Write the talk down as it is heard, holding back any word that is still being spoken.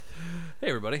Hey,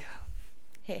 everybody.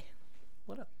 Hey,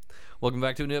 What up? Welcome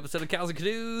back to a new episode of Cows and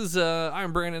Canoes.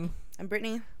 I'm Brandon, I'm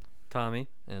Brittany. Tommy.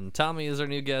 and Tommy is our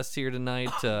new guest here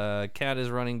tonight. Kat is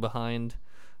running behind,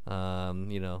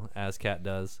 as Kat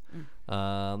does.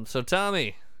 So,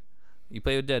 Tommy, you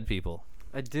play with dead people.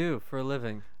 I do for a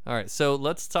living. All right, so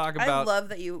let's talk about... I love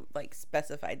that you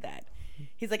specified that.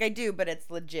 He's like, I do, but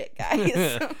it's legit,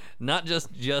 guys. not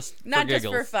just Not for just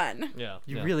giggles. for fun. Yeah.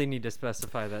 You yeah. really need to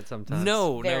specify that sometimes.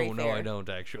 No, Very no, fair. I don't,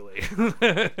 actually.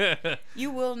 You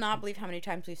will not believe how many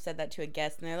times we've said that to a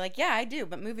guest, and they're like, yeah, I do,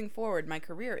 but moving forward, my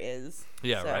career is.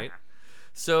 Yeah, So, right.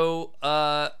 So,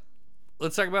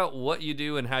 let's talk about what you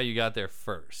do and how you got there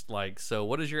first. So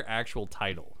what is your actual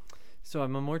title? So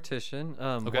I'm a mortician.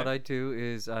 Okay. What I do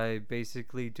is I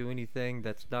basically do anything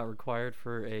that's not required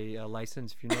for a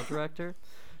licensed funeral director.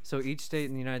 So each state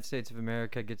in the United States of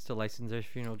America gets to license their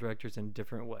funeral directors in a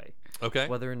different way. Okay.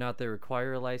 Whether or not they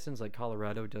require a license, like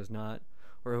Colorado does not,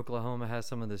 or Oklahoma has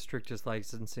some of the strictest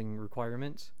licensing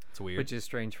requirements, It's weird. which is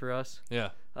strange for us. Yeah.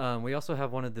 We also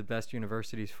have one of the best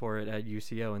universities for it at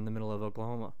UCO in the middle of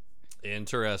Oklahoma.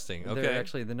 Interesting. Okay. They're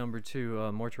actually the number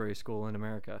 2 mortuary school in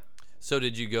America. So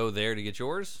did you go there to get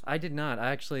yours? I did not.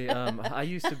 I actually, I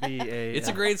used to be a... It's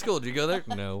a great school. Did you go there?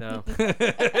 No. No.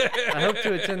 I hope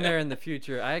to attend there in the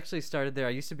future. I actually started there. I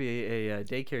used to be a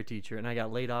daycare teacher, and I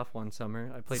got laid off one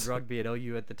summer. I played rugby at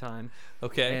OU at the time.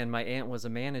 Okay. And my aunt was a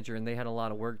manager, and they had a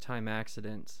lot of work time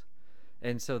accidents.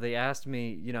 And so they asked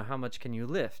me, how much can you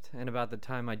lift? And about the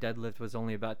time my deadlift was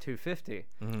only about 250.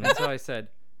 Mhm. And so I said,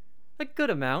 a good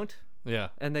amount. Yeah.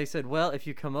 And they said, well, if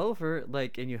you come over,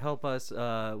 and you help us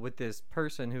with this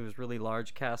person who was really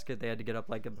large casket, they had to get up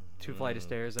like a 2 flight of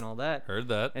stairs and all that. Heard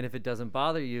that. And if it doesn't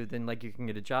bother you, then you can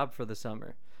get a job for the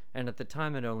summer. And at the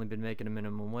time, I'd only been making a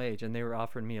minimum wage, and they were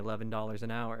offering me $11 an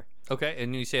hour. Okay.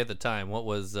 And you say at the time, what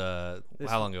was, how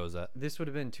long ago was that? This would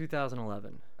have been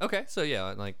 2011. Okay. So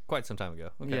yeah, quite some time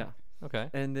ago. Okay. Yeah. Okay.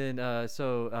 And then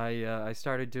so I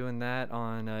started doing that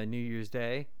on New Year's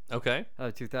Day, Okay.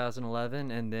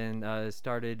 2011, and then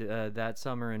started that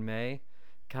summer in May,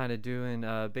 kind of doing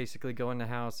basically going to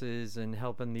houses and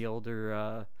helping the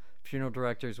older funeral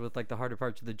directors with the harder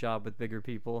parts of the job with bigger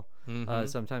people. Mhm.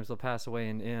 Sometimes they'll pass away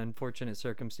in unfortunate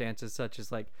circumstances, such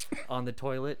as on the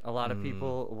toilet. A lot of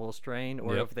people will strain,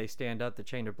 or Yep. if they stand up, the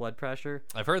change their blood pressure,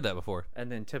 I've heard that before.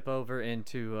 and then tip over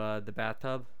into the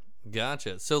bathtub.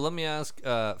 Gotcha. So let me ask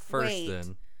first Wait.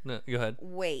 then. No, go ahead.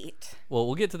 Wait. Well,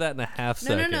 we'll get to that in a half No,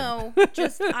 second. no.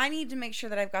 Just, I need to make sure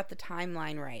that I've got the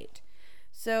timeline right.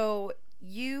 So,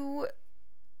 you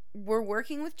were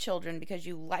working with children because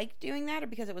you liked doing that or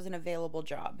because it was an available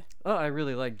job? Oh, I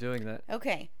really like doing that.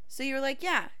 Okay. So, you were like,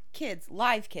 yeah, kids,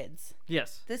 live kids.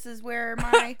 Yes. This is where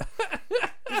my...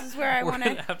 This is where I We're want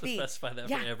gonna have to be. specify that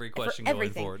Yeah, for every for question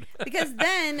everything. going forward. Because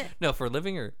then No, for a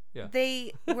living or yeah.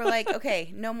 they were like,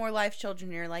 okay, no more live children.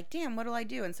 And you're like, damn, what do I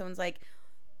do? And someone's like,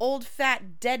 old,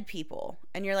 fat, dead people.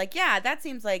 And you're like, yeah, that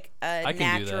seems like a I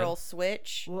can do natural that.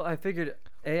 switch. Well, I figured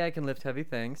A, I can lift heavy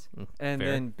things, and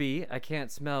fair. then B, I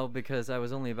can't smell because I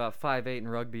was only about 5'8" in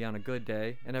rugby on a good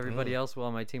day, and everybody else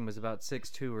on my team was about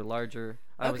 6'2" or larger.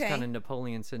 I was Okay. kind of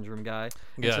Napoleon syndrome guy,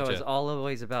 and so I was Gotcha.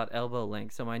 always about elbow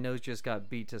length. So my nose just got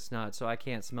beat to snot, so I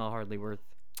can't smell hardly worth.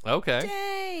 Okay.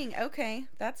 Dang. Okay.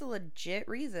 That's a legit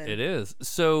reason. It is.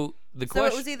 So the So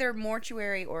question it was either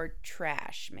mortuary or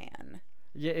trash man.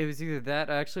 Yeah, it was either that.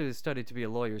 I actually studied to be a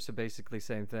lawyer, so basically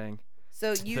same thing.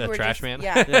 So you The were trash just, man?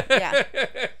 Yeah. Yeah.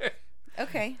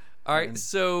 Okay. All right,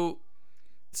 so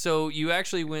you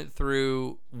actually went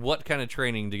through what kind of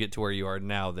training to get to where you are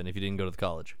now then if you didn't go to the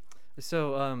college?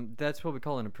 So that's what we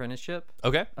call an apprenticeship.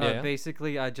 Okay. Yeah.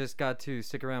 Basically, I just got to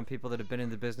stick around people that have been in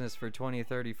the business for 20,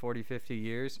 30, 40, 50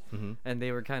 years, and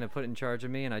they were kind of put in charge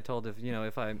of me, and I told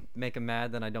if I make them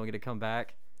mad, then I don't get to come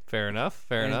back. Fair enough.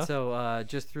 Fair And enough. so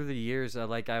just through the years,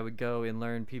 I would go and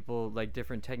learn people,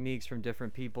 different techniques from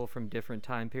different people from different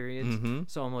time periods. Mhm.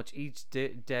 So almost each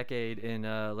decade in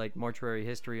mortuary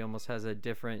history almost has a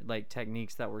different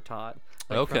techniques that were taught.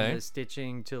 Okay. From the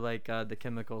stitching to the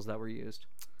chemicals that were used.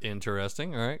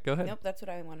 Interesting. All right, go ahead. Nope. That's what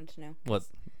I wanted to know.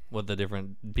 What the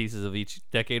different pieces of each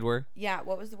decade were? Yeah.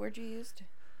 What was the word you used?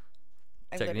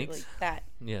 I Techniques? literally that.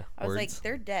 Yeah. I was words. like,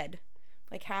 they're dead.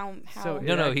 Like how? So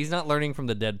No, he's not learning from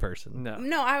the dead person. No.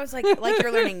 No, I was like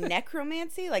you're learning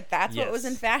necromancy. Like that's what was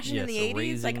in Yes. fashion in Yes, the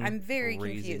 80s. Like raising- I'm very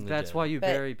raising confused. the That's dead. why you But-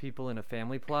 bury people in a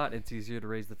family plot. It's easier to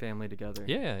raise the family together.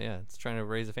 Yeah. It's trying to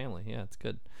raise a family. Yeah, it's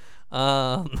good. it's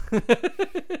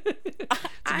a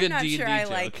I'm good not D&D sure I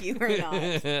joke. like you or not.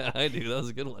 I do. That was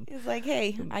a good one. It's like,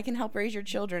 hey, I can help raise your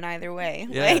children either way.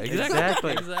 Yeah, Like,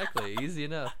 exactly. Exactly. Exactly. Easy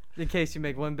enough. In case you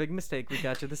make one big mistake, we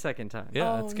got you the second time.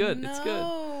 Yeah, oh, it's good. No. It's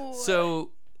good.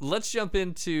 So let's jump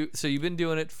into. So you've been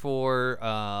doing it for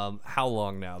how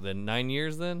long now? Then 9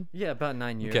 years. Then. Yeah, about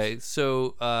 9 years. Okay,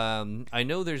 so I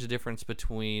know there's a difference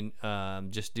between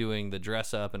just doing the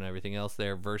dress up and everything else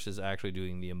there versus actually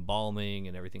doing the embalming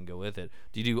and everything go with it.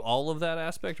 Do you do all of that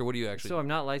aspect, or what do you actually? So I'm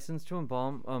not licensed to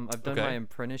embalm. I've done Okay. my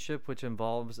apprenticeship, which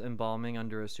involves embalming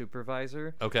under a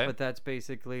supervisor. Okay. But that's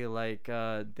basically like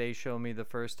they show me the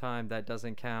first time, that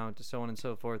doesn't count, so on and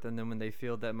so forth. And then when they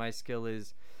feel that my skill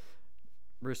is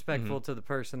respectful to the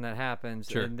person that happens,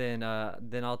 Sure. and then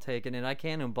I'll take it, and I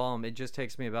can embalm. It just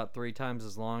takes me about 3 times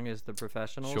as long as the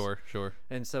professionals. Sure.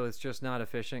 And so it's just not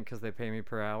efficient because they pay me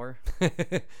per hour.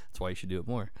 That's why you should do it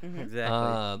more. Exactly.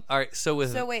 All right, so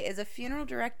with So wait, is a funeral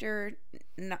director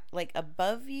not like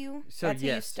above you? So That's who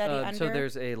you yes, study under? so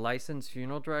there's a licensed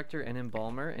funeral director and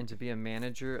embalmer, and to be a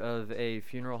manager of a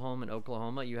funeral home in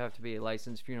Oklahoma, you have to be a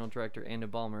licensed funeral director and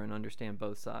embalmer and understand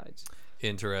both sides.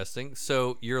 Interesting.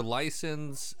 So your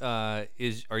license are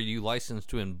you licensed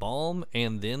to embalm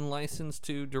and then licensed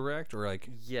to direct, or like?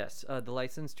 Yes, the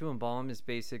license to embalm is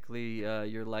basically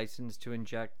your license to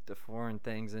inject the foreign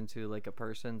things into like a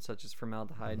person, such as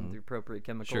formaldehyde and the appropriate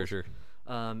chemicals. Sure.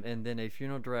 And then a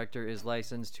funeral director is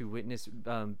licensed to witness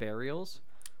burials,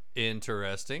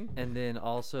 Interesting. and then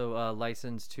also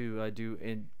licensed to do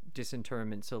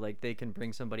disinterment, so like they can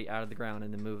bring somebody out of the ground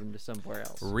and then move them to somewhere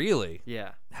else. Really?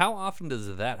 Yeah, How often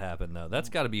does that happen though? That's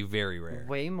got to be very rare.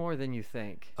 way more than you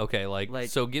think. Okay, like Like-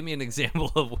 so give me an example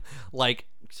of like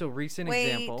So recent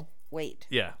Wait, example. wait.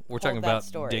 yeah, we're Hold talking that about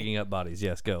story. digging up bodies.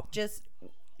 Yes, go. Just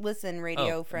listen,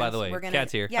 radio Oh, by friends. the way, we're gonna,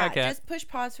 Kat's here. Yeah, Hi, Kat. just push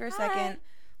pause for a second.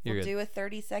 You're We'll good. do a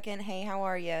 30-second, hey, how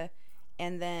are you?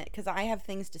 And then, because I have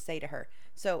things to say to her.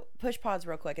 So push pause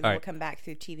real quick, and then All we'll right. come back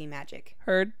through TV magic.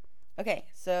 Heard. Okay,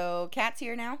 so Kat's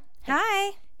here now.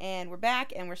 Hi. And we're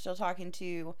back, and we're still talking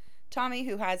to Tommy,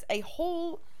 who has a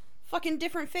whole fucking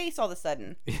different face all of a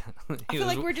sudden. Yeah. I feel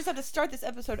like we're just have to start this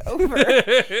episode over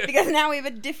because now we have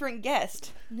a different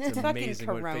guest. It's fucking amazing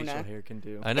what facial Corona. hair can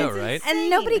do. I know, It's right? insane. And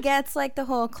nobody gets like the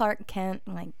whole Clark Kent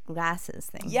like glasses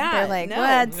thing. Yeah, They're like, no.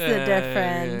 what's Yeah, the yeah,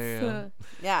 difference? yeah.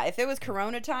 Yeah, if it was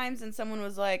Corona times and someone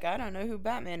was like, I don't know who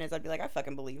Batman is, I'd be like, I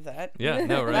fucking believe that. Yeah,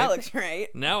 no, right? That looks right.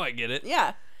 Now I get it.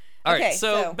 Yeah. All right, Okay,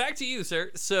 so so- back to you,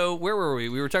 sir. So where were we?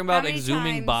 We were talking How about many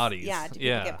exhuming times, bodies. Yeah, do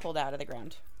people get pulled out of the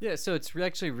ground? Yeah, so it's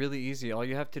actually really easy. All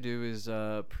you have to do is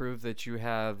prove that you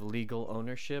have legal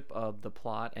ownership of the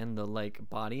plot and the like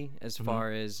body as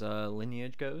far as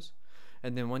lineage goes.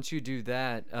 And then once you do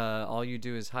that, all you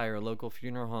do is hire a local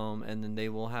funeral home, and then they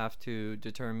will have to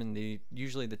determine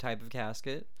usually the type of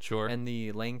casket Sure. and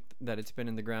the length that it's been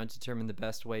in the ground to determine the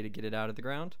best way to get it out of the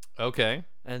ground. Okay.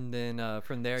 And then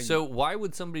from there, So why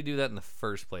would somebody do that in the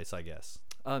first place, I guess?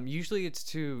 usually it's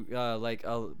to like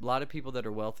a lot of people that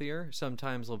are wealthier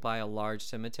sometimes will buy a large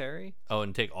cemetery. Oh,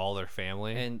 and take all their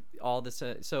family? And all this,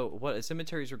 so what a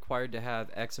cemetery is required to have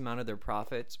X amount of their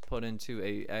profits put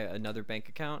into another bank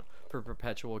account for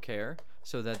perpetual care,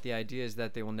 so that the idea is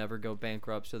that they will never go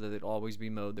bankrupt, so that they'll always be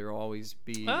mowed, they'll always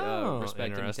be Oh, respected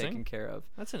and interesting. taken care of.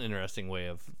 That's an interesting way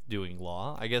of doing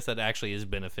law. I guess that actually is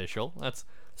beneficial. That's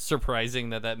surprising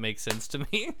that makes sense to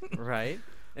me. Right.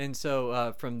 And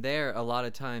so from there, a lot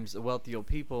of times the wealthy old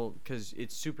people, because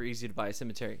it's super easy to buy a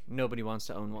cemetery, nobody wants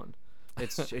to own one.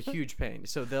 It's a huge pain.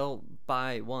 So they'll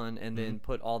buy one and then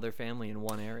put all their family in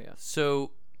one area.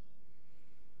 So,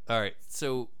 all right.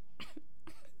 So,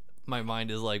 my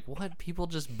mind is like, what? People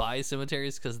just buy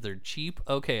cemeteries because they're cheap?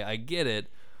 Okay, I get it.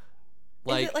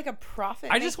 Is it like a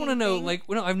profit? I just want to know, thing? like,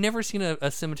 well, no, I've never seen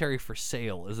a cemetery for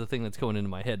sale. Is the thing that's going into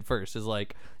my head first. Is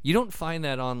like, you don't find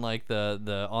that on like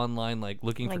the online like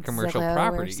looking for Like commercial Zillow or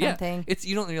property. something. Yeah, it's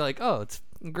you don't. You're like, oh, it's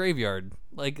graveyard.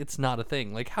 Like, it's not a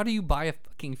thing. Like, how do you buy a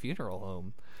fucking funeral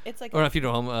home? It's like Or not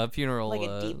funeral home, funeral. like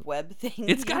a deep web thing.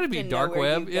 it's You gotta have be to know dark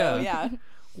where you web, go, yeah. Yeah.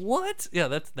 What?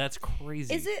 Yeah, that's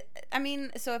crazy. Is it? I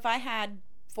mean, so if I had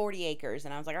 40 acres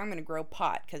and I was like, I'm going to grow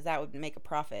pot because that would make a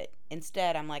profit.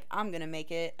 Instead, I'm like, I'm going to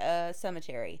make it a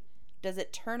cemetery. Does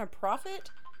it turn a profit?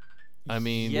 I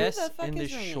mean, Yes, Who the fuck in the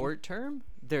is ringing? short term,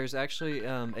 there's actually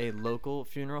a local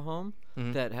funeral home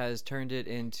that has turned it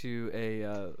into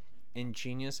a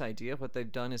ingenious idea. What they've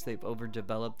done is they've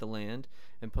overdeveloped the land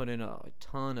and put in a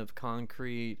ton of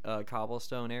concrete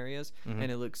cobblestone areas, and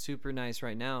it looks super nice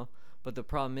right now. But the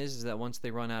problem is that once they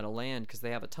run out of land, because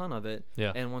they have a ton of it,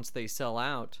 Yeah. and once they sell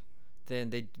out,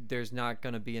 then there's not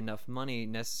going to be enough money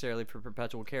necessarily for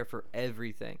perpetual care for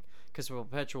everything. Because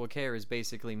perpetual care is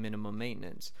basically minimum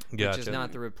maintenance, which is Gotcha.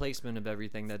 not the replacement of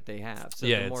everything that they have. So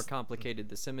Yeah, the more it's- complicated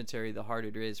the cemetery, the harder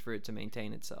it is for it to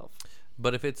maintain itself.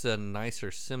 But if it's a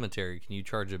nicer cemetery, can you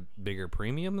charge a bigger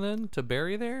premium then to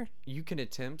bury there? You can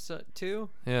attempt to,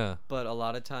 Yeah. but a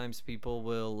lot of times people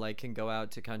will can go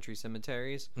out to country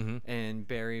cemeteries and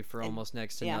bury for almost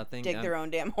next to Yeah, nothing. dig their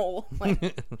own damn hole. Like,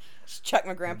 just chuck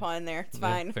my grandpa in there. It's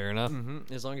Yeah, fine. fair enough.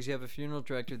 As long as you have a funeral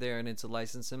director there and it's a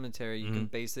licensed cemetery, you can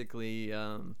basically,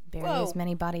 Bury Whoa. as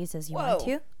many bodies as you Whoa. want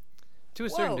to. to a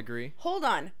certain Whoa, degree. Hold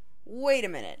on. Wait a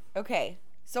minute. Okay.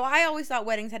 So I always thought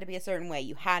weddings had to be a certain way.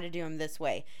 You had to do them this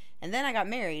way. And then I got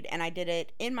married and I did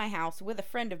it in my house with a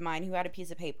friend of mine who had a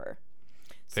piece of paper.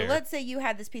 So Fair. let's say you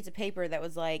had this piece of paper that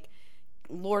was like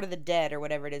Lord of the Dead or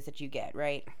whatever it is that you get,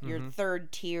 right? Your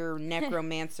third tier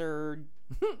necromancer,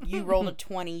 you rolled a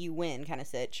 20, you win kind of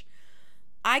sitch.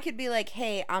 I could be like,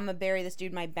 hey, I'm going to bury this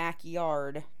dude in my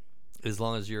backyard. As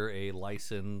long as you're a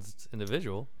licensed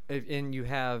individual. And you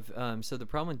have, so the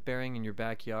problem with burying in your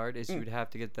backyard is you would have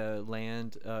to get the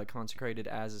land consecrated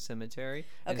as a cemetery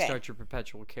and Okay. start your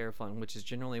perpetual care fund, which is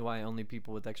generally why only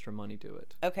people with extra money do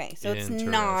it. Okay, so it's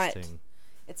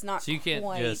not So you can't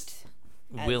quite just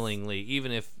as- willingly,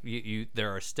 even if you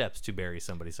there are steps to bury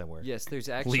somebody somewhere. Yes, there's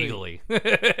actually Legally. There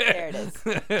it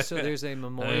is. So there's a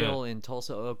memorial in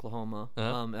Tulsa, Oklahoma.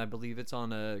 Uh-huh. I believe it's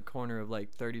on a corner of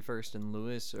like 31st and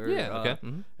Lewis, or Yeah,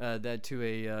 okay. that to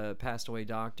a passed away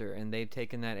doctor, and they've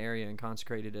taken that area and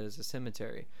consecrated it as a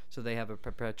cemetery. So they have a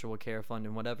perpetual care fund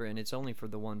and whatever, and it's only for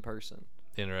the one person.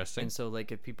 Interesting. And so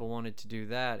like if people wanted to do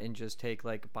that and just take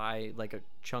buy a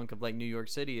chunk of New York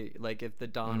City, like if the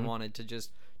Don wanted to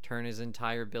just turn his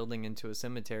entire building into a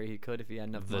cemetery, he could if he had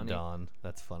enough The money. Don.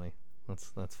 That's funny.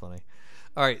 That's funny.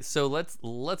 All right, so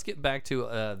let's get back to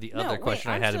the other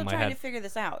question I had in my I'm still trying head. to figure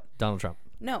this out. Donald Trump.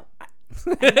 No, I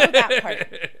know that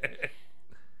part.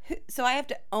 So I have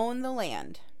to own the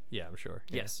land. Yeah, I'm sure.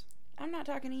 Yeah. Yes. I'm not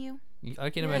talking to you. I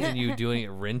can imagine you doing it,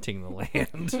 renting the land.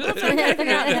 I'm trying to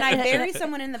figure out, can I bury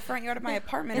someone in the front yard of my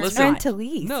apartment or It's not? rent to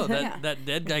lease. No, that Yeah. that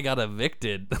dead guy got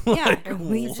evicted. Yeah. Like,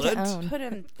 Lease to what? own. Put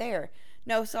him there.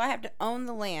 No, so I have to own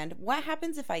the land. What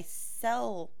happens if I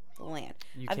sell the land?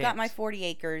 You I've got my can't. 40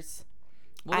 acres.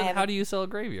 Well, I then have how a- do you sell a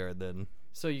graveyard then?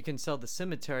 So you can sell the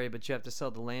cemetery, but you have to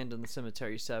sell the land and the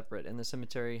cemetery separate, and the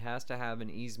cemetery has to have an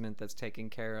easement that's taken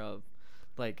care of,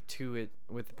 to it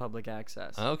with public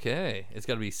access. Okay, it's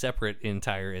got to be separate,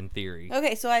 entire in theory.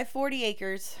 Okay, so I have 40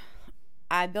 acres.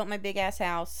 I built my big ass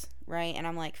house, right? And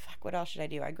I'm like, fuck, what else should I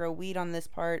do? I grow weed on this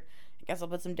part. I guess I'll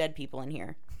put some dead people in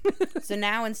here. So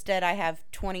now instead I have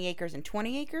 20 acres and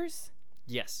 20 acres?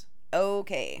 Yes.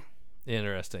 Okay.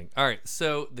 Interesting. All right,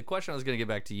 so the question I was going to get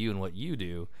back to you and what you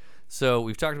do. So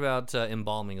we've talked about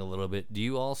embalming a little bit. Do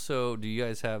you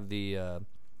guys have the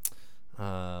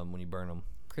when you burn them?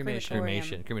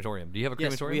 Cremation. Crematorium. Do you have a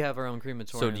Yes, crematorium? we have our own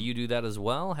crematorium. So do you do that as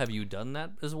well? Have you done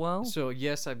that as well? So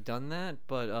yes, I've done that,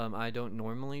 but I don't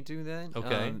normally do that.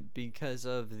 Okay. Because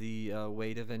of the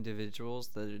weight of individuals,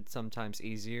 that it's sometimes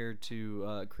easier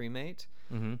to cremate.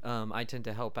 Mm-hmm. I tend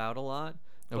to help out a lot.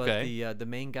 But Okay. the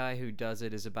main guy who does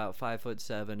it is about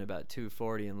 5'7", about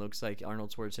 240, and looks like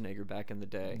Arnold Schwarzenegger back in the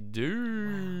day.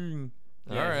 Dang.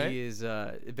 All Yeah, right. he is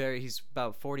he's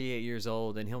about 48 years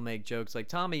old, and he'll make jokes like,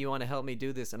 Tommy, you want to help me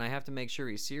do this? And I have to make sure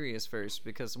he's serious first,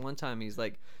 because one time he's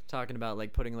talking about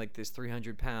putting this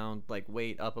 300-pound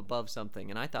weight up above something,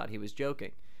 and I thought he was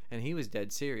joking, and he was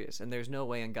dead serious, and there's no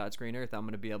way on God's green earth I'm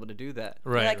going to be able to do that.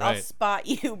 Right. Like, right. I'll spot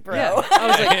you, bro. Yeah, I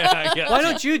was like, Yeah, I got why you.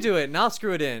 don't you do it, and I'll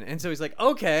screw it in? And so he's like,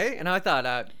 okay, and I thought,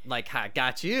 I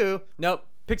got you. Nope.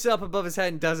 Picks it up above his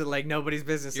head and does it like nobody's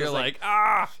business. So You're it's like,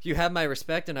 ah. you have my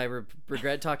respect, and I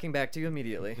regret talking back to you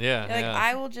immediately. Yeah. You're like, yeah.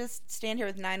 I will just stand here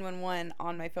with 911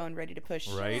 on my phone ready to push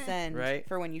Right. send Right.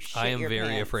 for when you shit I am your very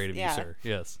pants. afraid of Yeah. you, sir.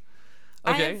 Yes.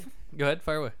 I Okay. have- Go ahead.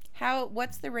 Fire away.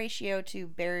 What's the ratio to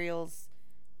burials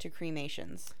to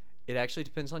cremations? It actually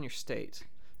depends on your state.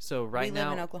 So We right live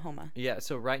now, in Oklahoma. yeah.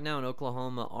 So right now in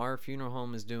Oklahoma, our funeral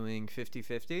home is doing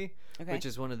 50-50, Okay. which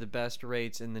is one of the best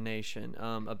rates in the nation.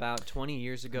 About 20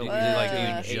 years ago, Do we you, were like, do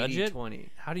doing you judge it? 80-20.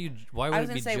 How do you? Why would I was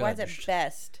it going be to say, judged? why is it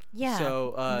best? Yeah.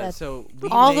 So that's so we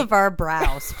all make, of our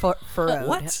brows furrowed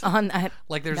What? on that.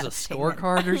 Like there's a that statement.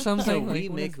 scorecard or something. So Like, we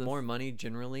what make is this? more money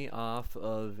generally off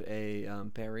of a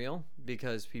burial,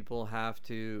 because people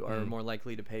are more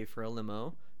likely to pay for a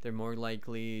limo. They're more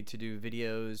likely to do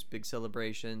videos, big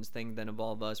celebrations, things that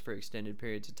involve us for extended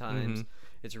periods of times.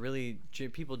 It's really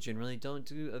people generally don't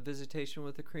do a visitation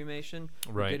with a cremation.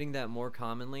 We're Right. getting that more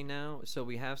commonly now. So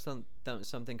we have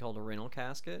something called a rental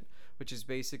casket, which is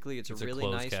basically it's a a really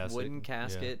closed nice casket, wooden yeah.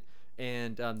 casket.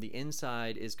 And the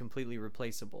inside is completely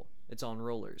replaceable. It's on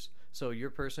rollers. So your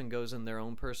person goes in their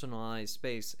own personalized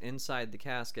space inside the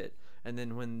casket, and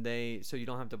then so you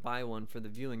don't have to buy one for the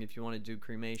viewing if you want to do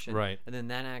cremation. Right. And then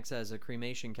that acts as a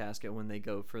cremation casket when they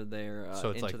go for their So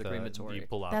it's into like the crematory. you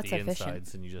pull out That's the efficient.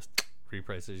 insides and you just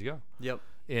reprice as you go. Yep.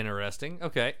 Interesting.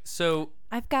 Okay, so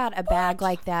I've got a bag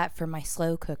like that for my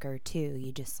slow cooker too.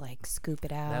 You just like scoop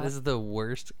it out. that is the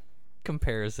worst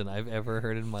comparison I've ever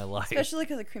heard in my life. Especially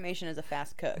because the cremation is a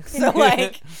fast cook. So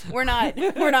like we're not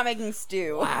making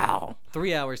stew. Wow.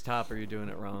 3 hours top, or you're doing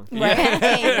it wrong. Right.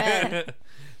 Amen.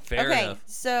 Fair Okay, enough.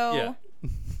 so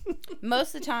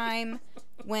most of the time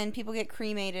when people get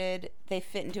cremated, they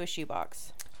fit into a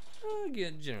shoebox.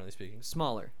 Again, generally speaking.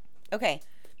 Smaller. Okay,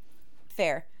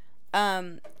 fair.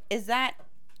 Is that?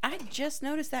 I just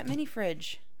noticed that mini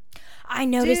fridge. I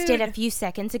noticed it a Dude, few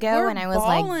seconds ago, we're and I was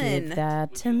like, "Give ballin'.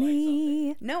 that to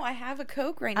me." No, I have a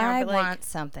Coke right now. I but like, want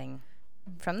something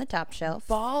from the top shelf.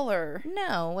 baller.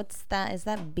 No, what's that? Is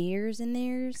that beers in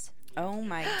theirs? Oh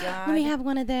my god. Let me have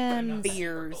one of them.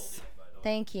 beers.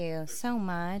 Thank you so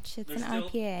much. It's an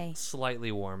IPA.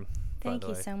 Slightly warm. Thank by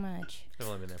you the way. so much. I've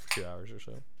only been there for 2 hours or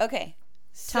so. Okay.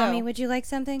 So, Tommy, would you like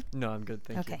something? No, I'm good.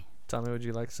 Thank Okay. Tommy, would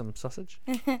you like some sausage?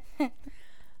 the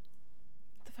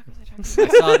fuck was I talking about? you. I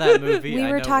saw that movie. We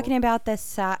I were know- talking about the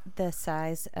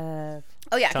size of.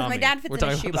 Oh yeah, because Tommy. my dad fits We're in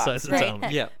a talking about the shoebox, size of right?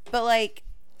 Tommy. Yeah. But like,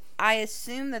 I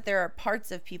assume that there are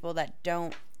parts of people that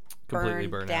don't Completely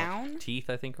burn burn down. out. Teeth,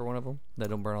 I think, are one of them that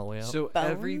don't burn all the way out. So Bones?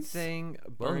 everything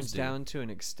burns do. down to an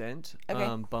extent.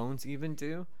 Okay. Bones even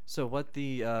do. So what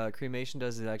the cremation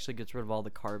does is it actually gets rid of all the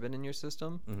carbon in your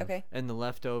system, Okay. and the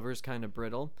leftovers kind of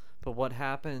brittle. But what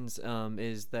happens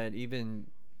is that even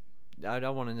I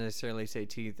don't want to necessarily say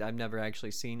teeth. I've never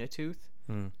actually seen a tooth.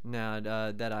 Now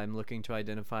that I'm looking to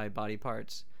identify body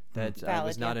parts. That I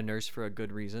was Valid, not yeah. a nurse for a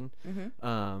good reason.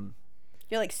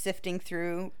 You're like sifting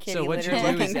through kitty So what litter you do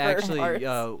looking is for actually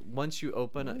parts. once you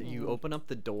open up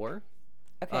the door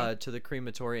Okay. to the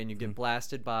crematory, and you get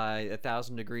blasted by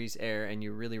 1,000 degrees air, and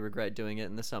you really regret doing it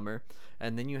in the summer.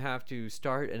 And then you have to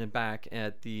start in the back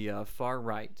at the far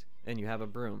right, and you have a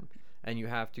broom, and you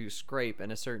have to scrape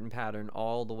in a certain pattern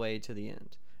all the way to the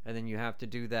end, and then you have to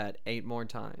do that 8 more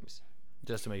times,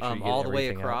 just to make sure you get all the way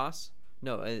everything out. across.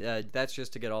 No, that's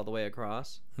just to get all the way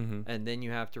across, and then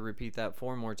you have to repeat that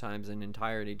 4 more times in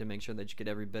entirety to make sure that you get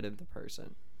every bit of the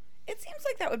person. It seems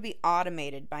like that would be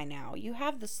automated by now. You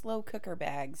have the slow cooker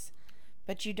bags,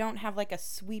 but you don't have like a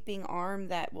sweeping arm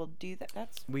that will do that.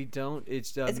 That's We don't. It's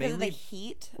it's because of the mainly.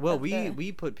 heat. Well, of we the-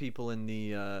 we put people in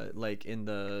the like in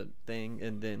the thing,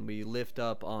 and then we lift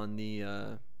up on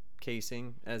the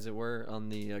casing, as it were, on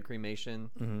the cremation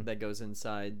that goes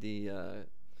inside the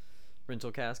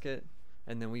rental casket,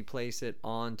 and then we place it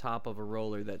on top of a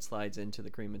roller that slides into the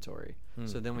crematory.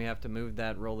 So then we have to move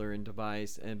that roller and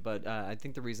device. But I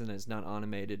think the reason it's not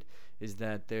automated is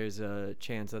that there's a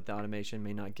chance that the automation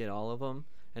may not get all of them,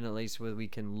 and at least we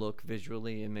can look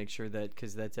visually and make sure that,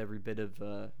 because that's every bit of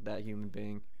that human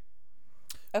being.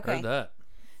 Okay. Heard that.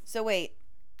 So wait,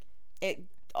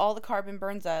 all the carbon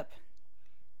burns up.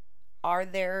 Are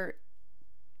there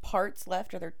parts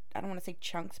left? Are there? I don't want to say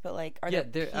chunks, but like, are there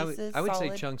pieces? I would say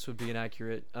solid? chunks would be an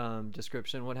accurate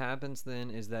description. What happens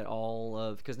then is that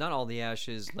because not all the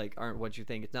ashes like aren't what you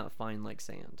think. It's not fine like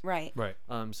sand. Right. Right.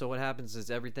 So what happens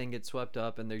is everything gets swept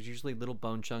up, and there's usually little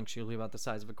bone chunks, usually about the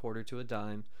size of a quarter to a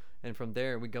dime. And from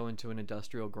there, we go into an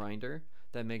industrial grinder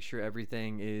that makes sure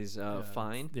everything is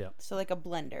fine. Yeah. So like a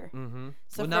blender. Mm-hmm.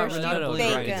 So well, not first really you a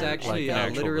blender. bake It's them. actually Like an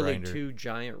actual literally grinder. 2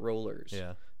 giant rollers.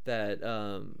 Yeah. That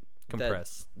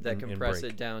Compress. that and compress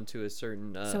break. it down to a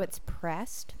certain. So it's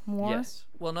pressed more. Yes.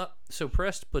 Well, not so.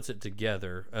 Prest puts it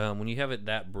together. When you have it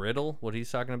that brittle, what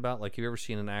he's talking about, like, have you ever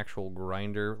seen an actual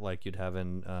grinder like you'd have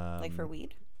in Like for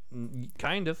weed.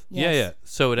 kind of? Yes. Yeah, yeah.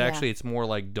 So it Yeah. actually it's more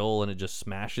like dull, and it just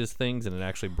smashes things, and it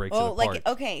actually breaks it Oh, apart. like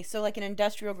okay, so like an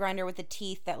industrial grinder with the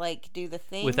teeth that like do the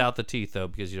thing Without the teeth though,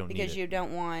 because you don't because need you it.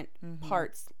 don't want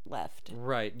parts left.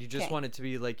 Right. You just Okay. want it to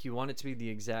be like you want it to be the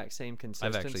exact same I've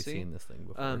consistency. actually seen this thing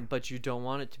before. But you don't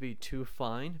want it to be too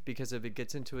fine, because if it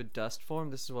gets into a dust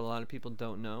form, this is what a lot of people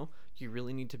don't know. You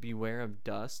really need to beware of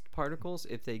dust particles.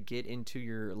 If they get into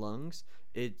your lungs,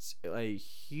 it's a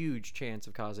huge chance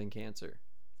of causing cancer.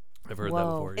 I've heard that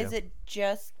Whoa. before. Yeah. Is it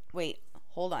just wait,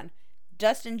 hold on.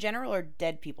 Dust in general or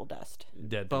dead people dust?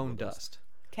 Dead Bone people dust.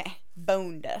 Okay.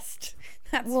 Bone dust.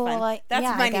 That's Well, fun. like, That's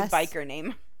yeah, my I new guess. biker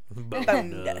name. Bone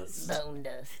Bone dust. dust. Bone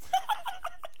dust.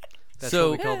 That's So-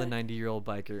 what we call the 90-year-old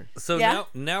biker. So Yeah.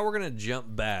 now we're gonna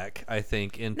jump back, I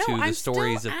think, into No, the I'm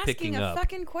stories still of asking picking a up.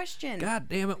 fucking question. God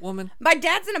damn it, woman! My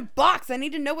dad's in a box. I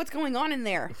need to know what's going on in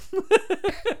there.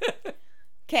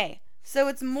 Okay. So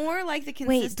it's more like the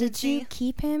Wait, consistency. did you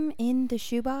keep him in the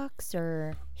shoebox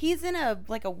or? He's in a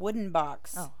wooden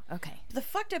box. Oh, okay. The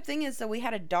fucked up thing is, so we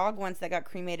had a dog once that got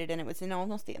cremated, and it was in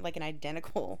almost like an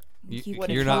identical.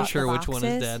 You're not sure which one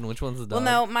is dad and which one's the dog.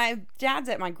 Well, no, my dad's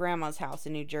at my grandma's house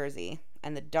in New Jersey,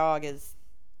 and the dog is,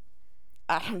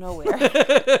 I don't know where,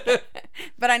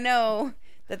 but I know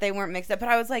that they weren't mixed up. But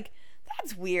I was like,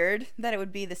 that's weird that it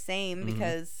would be the same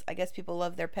because I guess people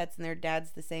love their pets and their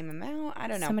dad's the same amount. I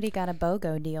don't know. Somebody got a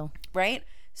BOGO deal. Right?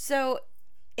 So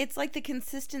it's like the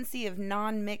consistency of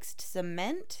non-mixed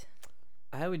cement.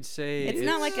 I would say It's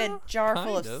not like a jar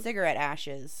full of kind of. cigarette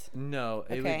ashes. No,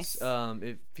 Okay.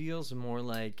 it feels more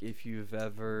like if you've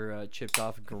ever chipped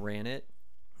off granite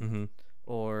Mm-hmm.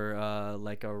 or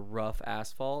like a rough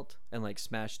asphalt and like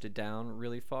smashed it down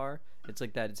really far. It's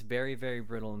like that. It's very, very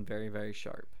brittle and very, very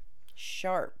sharp.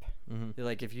 Sharp.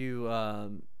 Like if you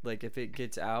like if it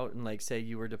gets out and like say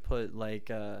you were to put like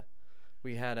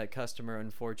we had a customer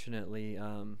unfortunately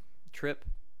trip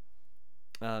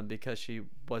because she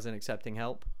wasn't accepting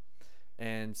help,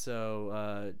 and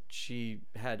so she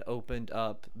had opened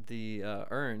up the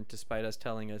urn despite us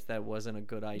telling us that wasn't a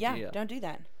good idea. Yeah, don't do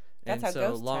that. That's And how so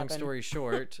ghosts long happen. story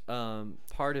short,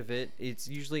 part of it's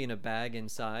usually in a bag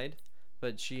inside,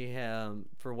 but she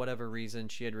for whatever reason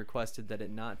she had requested that it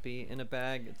not be in a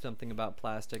bag. It's something about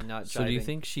plastic not So do you jiving.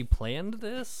 think she planned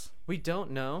this? We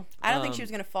don't know. I don't think she was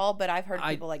gonna fall, but I've heard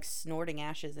I- people like snorting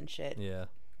ashes and shit. Yeah.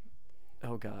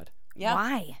 Oh God. Yeah,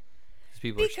 Why?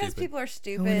 People are because stupid. people are I want to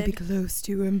stupid. be close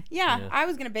to him. Yeah, Yeah. I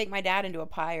was gonna bake my dad into a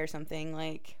pie or something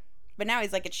like, but now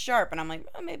he's like it's sharp, and I'm like,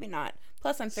 oh, maybe not.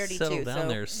 Plus, I'm 32, Settle down so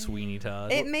there, Sweeney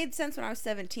Todd. it made sense when I was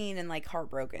 17 and like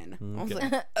heartbroken. I was Okay.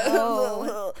 like,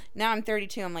 oh. Now I'm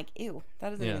 32. I'm like, ew, that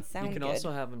doesn't Yeah. even sound You can good.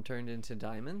 also have them turned into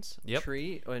diamonds, Yep.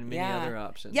 tree, and many Yeah. other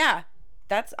options. Yeah,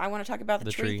 that's I want to talk about the,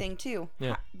 The tree tree. thing too.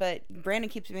 Yeah. But Brandon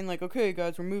keeps being like, okay,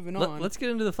 guys, we're moving on. Let's get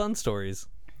into the fun stories.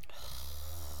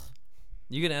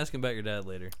 You can ask him about your dad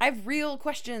later. I have real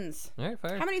questions. All right,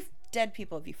 fire. How many dead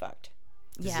people have you fucked?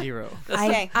 Yeah. 0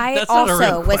 Okay. I That's not a real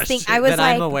also was question. thinking. I was that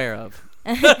like, I'm aware of.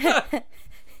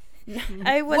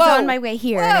 I was Whoa. on my way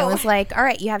here, and I Whoa. was like, all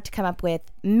right, you have to come up with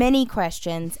many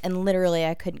questions, and literally,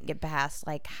 I couldn't get past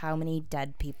like how many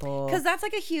dead people. Because that's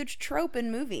like a huge trope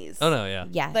in movies. Oh no, yeah.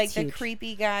 Yeah, Like it's the huge.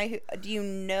 creepy guy who. Do you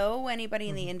know anybody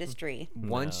in the industry?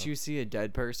 Once No. you see a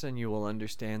dead person, you will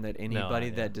understand that anybody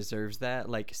yeah. that deserves that,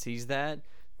 like sees that,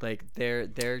 like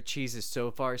their cheese is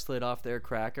so far slid off their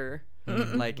cracker,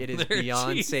 like it is Their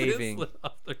beyond cheese is saving. lit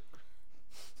off their-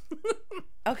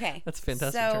 Okay. That's a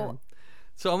fantastic So term.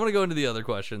 So I'm gonna go into the other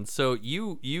questions. So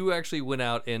you actually went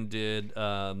out and did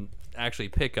actually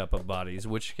pick up of bodies.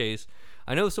 Which case,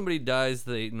 I know if somebody dies,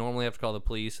 they normally have to call the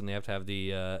police and they have to have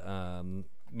the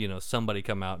somebody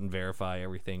come out and verify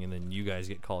everything, and then you guys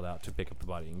get called out to pick up the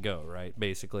body and go. Right,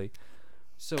 basically.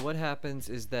 So what happens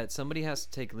is that somebody has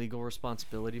to take legal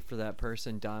responsibility for that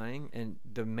person dying, and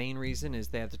the main reason is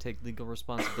they have to take legal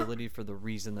responsibility for the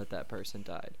reason that that person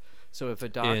died. So if a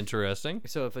doctor Interesting.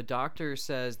 So if a doctor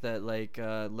says that, like,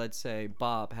 let's say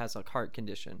Bob has a heart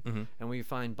condition, and we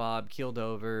find Bob keeled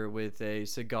over with a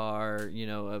cigar,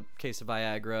 a case of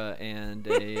Viagra, and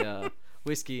a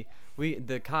whiskey,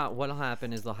 what'll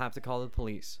happen is they'll have to call the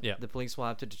police. Yeah. The police will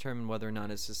have to determine whether or not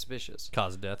it's suspicious.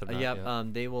 Cause of death or not. Yep. yeah.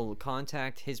 They will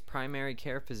contact his primary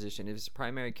care physician. If his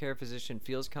primary care physician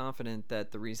feels confident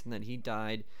that the reason that he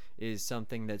died is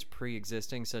something that's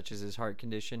pre-existing, such as his heart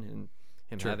condition and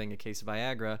him Sure. having a case of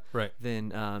Viagra, Right.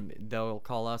 then they'll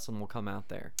call us and we'll come out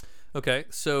there. Okay.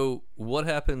 So what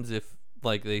happens if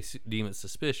like they deem it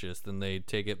suspicious? Then they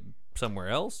take it somewhere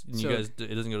else. And So- you guys,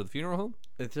 it doesn't go to the funeral home.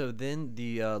 And so then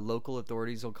the local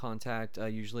authorities will contact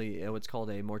usually what's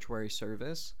called a mortuary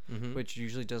service, which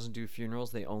usually doesn't do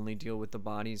funerals. They only deal with the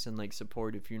bodies and like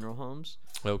supported funeral homes.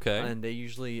 Okay. And they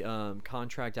usually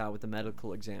contract out with the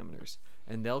medical examiners,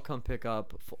 and they'll come pick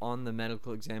up on the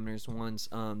medical examiners once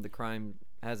the crime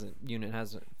unit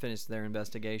hasn't finished their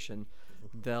investigation.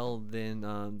 They'll then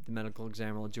the medical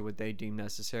examiner will do what they deem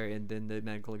necessary, and then the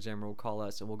medical examiner will call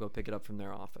us and we'll go pick it up from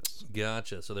their office.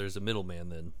 Gotcha. So there's a middleman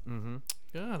then. Mm-hmm.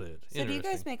 Got it. So do you guys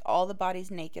Interesting. make all the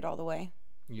bodies naked all the way?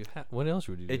 What else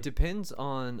would you do? It depends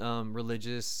on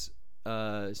religious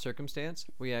circumstance.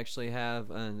 We actually have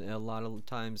a lot of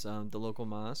times the local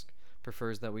mosque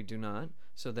prefers that we do not,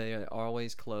 so they are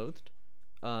always clothed.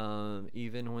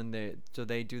 Even when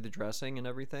they do the dressing and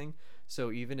everything.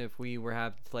 So even if we were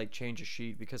have to like change a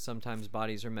sheet, because sometimes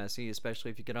bodies are messy,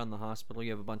 especially if you get on the hospital,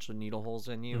 you have a bunch of needle holes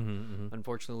in you.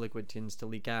 Unfortunately, liquid tends to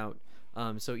leak out.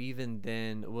 So even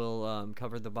then, we'll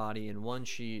cover the body in one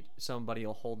sheet. Somebody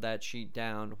will hold that sheet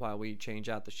down while we change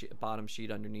out the bottom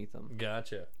sheet underneath them.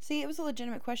 Gotcha. See, it was a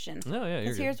legitimate question. No, yeah, you're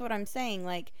Because good. here's what I'm saying.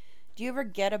 Like, do you ever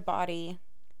get a body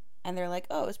and they're like,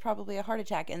 oh, it's probably a heart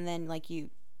attack. And then, like,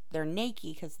 they're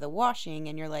naked because of the washing.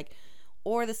 And you're like,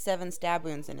 or the 7 stab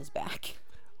wounds in his back.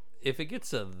 If it gets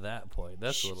to that point,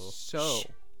 that's a little. So,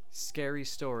 scary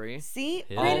story. See?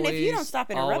 Yeah. Brandon, if you don't stop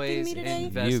interrupting always me today.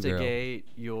 investigate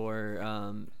your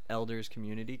elders'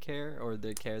 community care or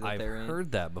the care that I've they're in.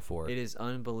 heard that before. It is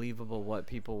unbelievable what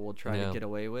people will try Yeah. to get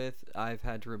away with. I've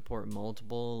had to report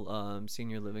multiple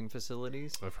senior living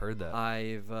facilities. I've heard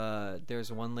that.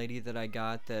 There's one lady that I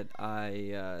got that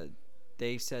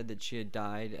they said that she had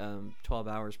died 12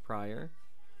 hours prior.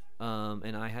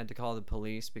 And I had to call the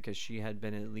police because she had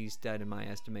been at least dead in my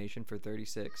estimation for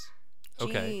 36.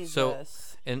 Okay, so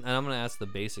Jesus. and I'm gonna ask the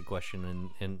basic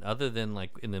question, and other than like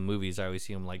in the movies, I always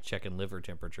see them like checking liver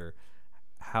temperature.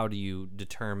 How do you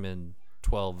determine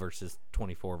 12 versus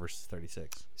 24 versus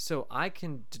 36? So I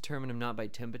can determine them not by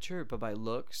temperature, but by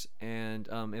looks, and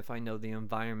if I know the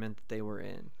environment that they were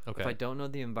in. Okay. If I don't know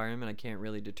the environment, I can't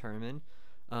really determine.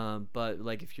 But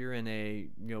like if you're in a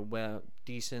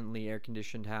decently air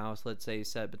conditioned house, let's say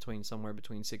set somewhere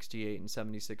between 68 and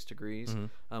 76 degrees,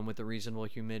 with a reasonable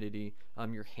humidity,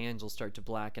 your hands will start to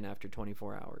blacken after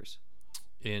 24 hours.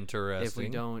 Interesting.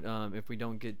 If we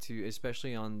don't get to,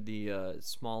 especially on the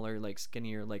smaller, like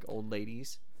skinnier, like old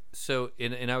ladies. So,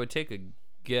 and I would take a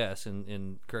guess,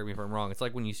 and correct me if I'm wrong. It's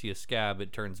like when you see a scab,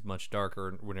 it turns much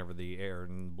darker whenever the air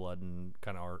and blood and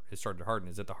kind of is starting to harden.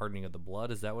 Is it the hardening of the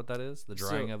blood? Is that what that is? The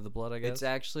drying of the blood, I guess. It's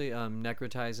actually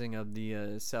necrotizing of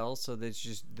the cells, so that's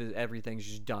just everything's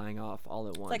just dying off all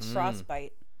at It's once. like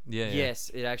frostbite. yeah. Yes,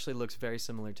 it actually looks very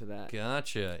similar to that.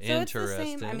 Gotcha. So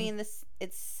Interesting. it's the same. I mean,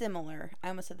 it's similar. I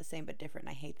almost said the same, but different.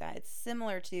 I hate that. It's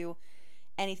similar to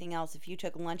anything else. If you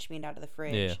took lunch meat out of the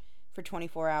fridge for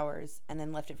 24 hours and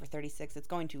then left it for 36, it's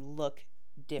going to look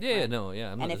different. Yeah, no,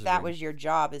 yeah. I'm not And if that disagreeing. was your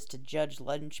job, is to judge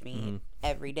lunch meat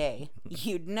every day,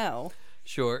 you'd know.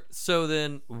 Sure. So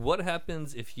then, what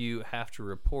happens if you have to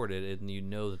report it and you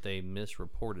know that they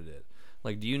misreported it?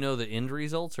 Like, do you know the end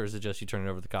results, or is it just you turn it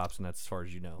over to the cops and that's as far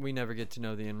as you know? We never get to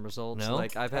know the end results. No?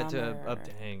 Like I've had to Bummer.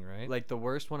 Dang, right? like the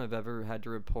worst one I've ever had to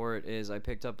report is I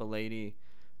picked up a lady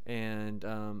and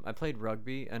I played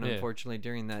rugby, and Yeah. unfortunately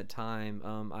during that time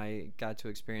I got to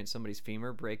experience somebody's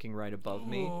femur breaking right above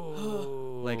me.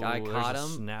 Like I There's caught a him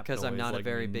snap because I'm noise, not like a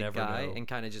very you big never guy know. and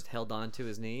kind of just held on to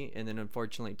his knee, and then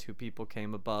unfortunately 2 people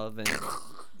came above and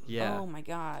yeah. Oh my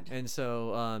god. And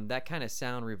so that kind of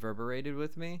sound reverberated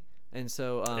with me. And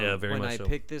so Yeah, very when much I so.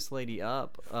 picked this lady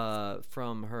up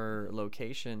from her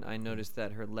location, I noticed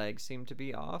that her legs seemed to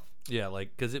be off. Yeah,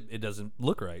 like, because it doesn't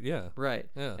look right. Yeah. Right.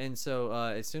 Yeah. And so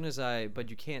as soon as but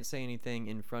you can't say anything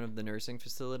in front of the nursing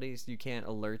facilities. You can't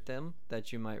alert them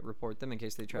that you might report them in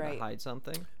case they try Right. to hide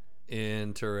something.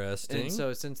 Interesting. And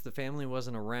so since the family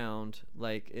wasn't around,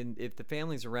 like if the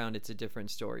family's around, it's a different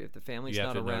story. If the family's you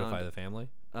have not to around, notify the family?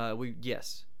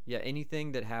 yes. Yeah,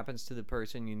 anything that happens to the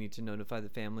person, you need to notify the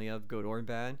family of, good or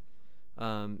bad.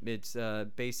 It's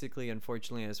basically,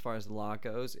 unfortunately, as far as the law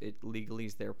goes, it legally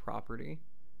is their property.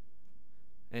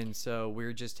 And so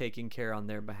we're just taking care on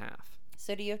their behalf.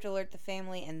 So do you have to alert the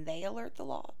family and they alert the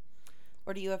law?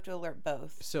 Or do you have to alert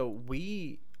both? So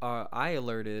I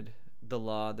alerted the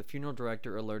law, the funeral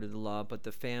director alerted the law, but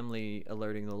the family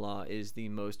alerting the law is the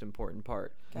most important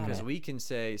part. Got Because it. we can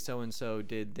say so-and-so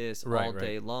did this Right, all right.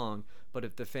 day long, but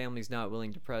if the family's not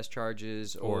willing to press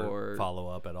charges Or follow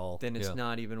up at all? then it's Yeah.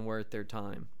 not even worth their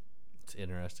time. It's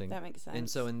interesting. That makes sense. And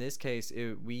so in this case,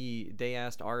 they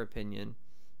asked our opinion,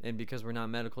 and because we're not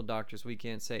medical doctors, we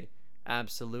can't say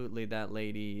absolutely that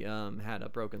lady had a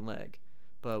broken leg,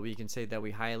 but we can say that we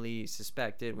highly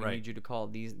suspect it. We Right. need you to call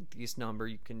this number.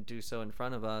 You can do so in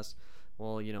front of us.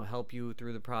 We'll help you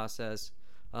through the process.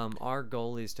 Our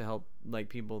goal is to help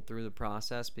people through the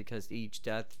process because each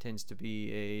death tends to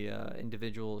be a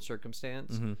individual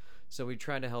circumstance. Mhm. So we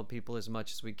try to help people as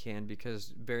much as we can because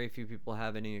very few people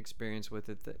have any experience with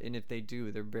it, and if they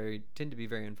do, tend to be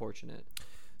very unfortunate.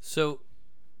 So,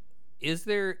 is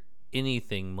there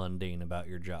anything mundane about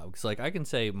your job? Because, like, I can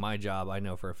say my job, I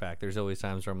know for a fact. There's always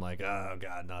times where I'm like, oh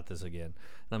God, not this again.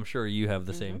 And I'm sure you have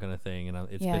the same kind of thing, and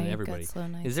it's Yeah, been you've got everybody. slow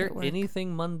nights Is there at work.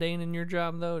 anything mundane in your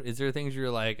job though? Is there things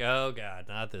you're like, oh God,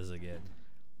 not this again?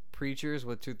 Preachers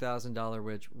with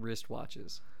 $2,000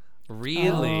 wristwatches.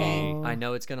 Really? Oh. I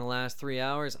know it's going to last 3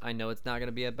 hours. I know it's not going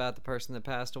to be about the person that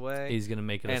passed away. He's gonna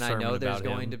make it a and I sermon know there's about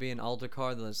going him. to be an altar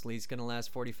call that's at least going to last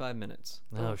 45 minutes.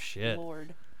 Oh shit!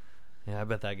 Lord. Yeah, I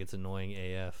bet that gets annoying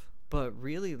AF. But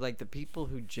really, like, the people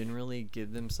who generally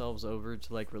give themselves over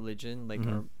to, like, religion, like,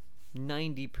 are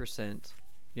 90%,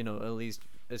 you know, at least,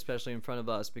 especially in front of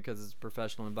us because it's a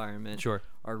professional environment, Sure.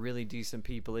 are really decent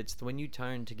people. It's when you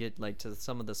turn to get, like, to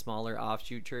some of the smaller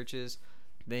offshoot churches,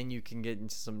 then you can get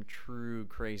into some true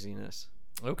craziness.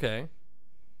 Okay.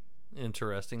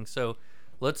 Interesting. So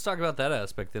let's talk about that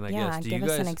aspect then, I Yeah, guess. Do give you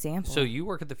us guys, an example. So you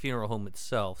work at the funeral home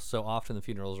itself, so often the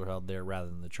funerals are held there rather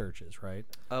than the churches, right?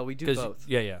 We do 'Cause- both.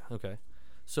 Yeah, okay.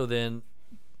 So then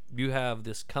you have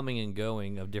this coming and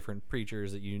going of different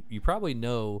preachers that you probably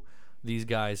know these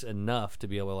guys enough to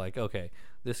be able to, like, okay,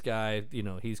 this guy, you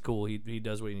know, he's cool, he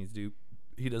does what he needs to do,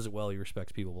 he does it well, he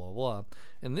respects people, blah, blah, blah.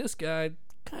 And this guy,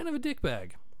 kind of a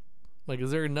dickbag. Like,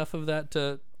 is there enough of that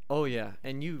to... Oh, yeah.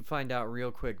 And you find out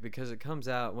real quick because it comes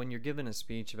out when you're giving a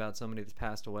speech about somebody that's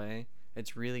passed away.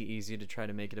 It's really easy to try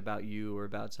to make it about you or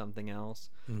about something else.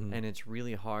 And it's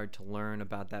really hard to learn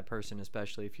about that person,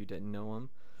 especially if you didn't know them.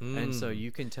 And so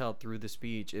you can tell through the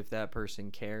speech if that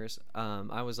person cares.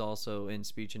 I was also in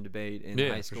speech and debate in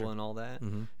high for school sure. and all that.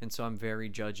 And so I'm very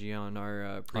judgy on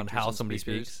our preachers on how and somebody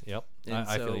speakers. speaks. Yep. And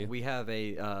I so feel you. we have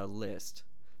a list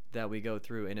that we go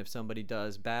through. And if somebody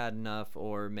does bad enough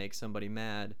or makes somebody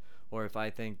mad, or if I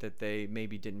think that they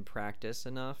maybe didn't practice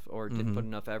enough or didn't put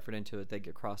enough effort into it, they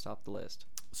get crossed off the list.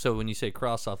 So when you say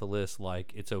cross off the list,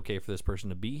 like, it's okay for this person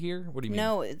to be here? What do you mean?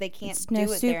 No, they can't It's do no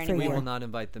it soup there for We anymore. will not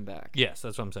invite them back. Yes,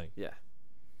 that's what I'm saying. Yeah.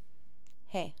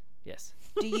 Hey, Yes.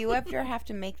 do you ever have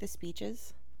to make the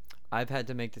speeches? I've had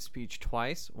to make the speech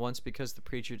twice. Once because the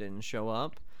preacher didn't show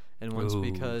up, and once Ooh,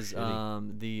 because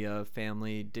shitty. the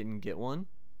family didn't get one.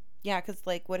 Yeah, because,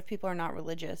 like, what if people are not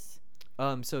religious?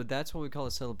 So that's what we call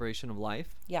a celebration of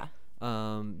life. Yeah.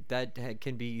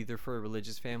 Can be either for a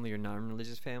religious family or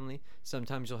non-religious family.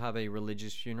 Sometimes you'll have a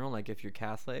religious funeral, like if you're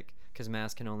Catholic, because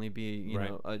mass can only be, you Right.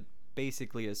 know,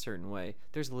 basically a certain way.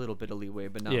 There's a little bit of leeway,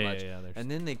 but not Yeah, much. yeah, there's- And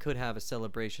then they could have a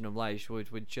celebration of life,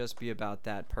 which would just be about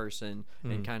that person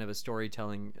and kind of a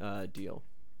storytelling deal.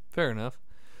 Fair enough.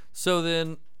 So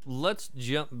then let's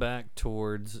jump back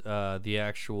towards the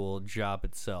actual job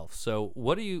itself. So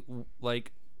what do you,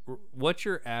 like, what's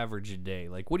your average day?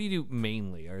 Like, what do you do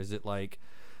mainly? Or is it like,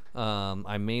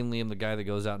 I mainly am the guy that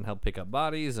goes out and help pick up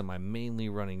bodies? Am I mainly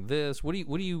running this?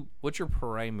 What's your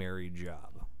primary job?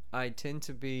 I tend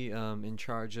to be in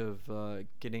charge of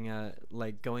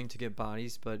going to get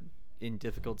bodies, but in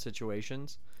difficult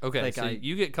situations. Okay, Like so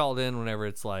you get called in whenever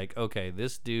it's like, okay,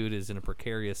 this dude is in a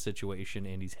precarious situation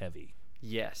and he's heavy.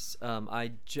 Yes.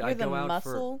 I You're the go out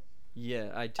muscle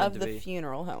Yeah, I tend of to the be.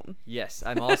 funeral home. Yes,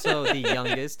 I'm also the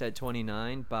youngest at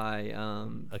 29 by A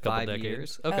couple 5 decades.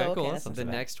 years. Okay, Oh, cool. okay, That's not The so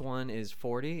bad. next one is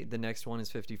 40. The next one is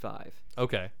 55.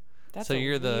 Okay. That's So a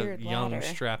you're the weird young, ladder.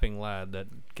 strapping lad that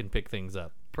can pick things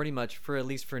up. Pretty much, for at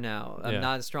least for now. Yeah. I'm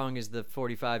not as strong as the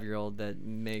 45-year-old that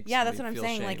makes. Yeah, that's me what I'm feel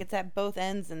saying. shame. Like, it's at both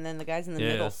ends, and then the guys in the Yeah.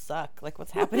 middle suck. Like,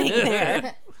 what's happening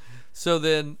there? So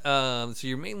then, so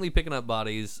you're mainly picking up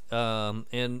bodies,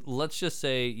 and let's just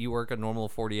say you work a normal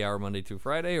 40-hour Monday through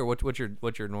Friday, or what's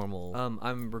your normal?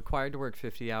 I'm required to work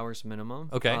 50 hours minimum.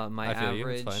 Okay, My I feel you,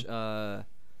 it's average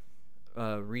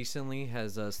recently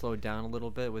has slowed down a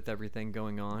little bit with everything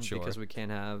going on Sure. because we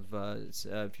can't have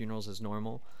funerals as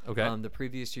normal. Okay. The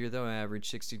previous year, though, I averaged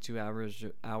 62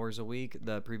 hours a week.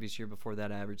 The previous year before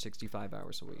that, I averaged 65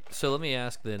 hours a week. So let me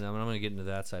ask then. I'm going to get into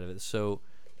that side of it. So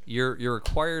you're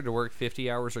required to work 50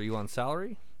 hours. Are you on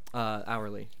salary?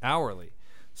 Hourly. Hourly.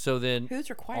 So then, Who's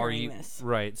are requiring you this?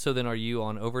 right? So then, are you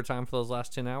on overtime for those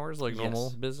last 10 hours, like normal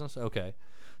Yes. business? Okay.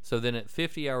 So then, at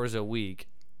 50 hours a week,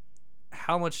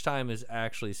 how much time is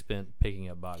actually spent picking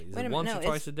up bodies? Is Wait a it minute, once no, or it's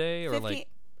twice a day, or 50 like?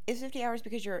 Is 50 hours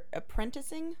because you're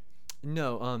apprenticing?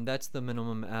 No, that's the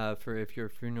minimum for if you're a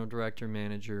funeral director,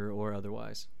 manager, or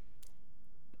otherwise.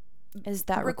 Is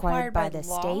that required by the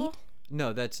law? state?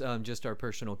 No, that's just our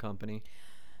personal company.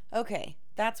 Okay,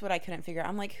 that's what I couldn't figure out.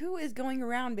 I'm like, who is going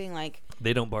around being like,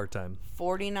 They don't part time.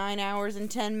 49 hours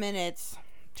and 10 minutes?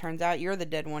 Turns out you're the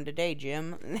dead one today,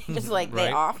 Jim. Just like they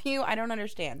Right. off you? I don't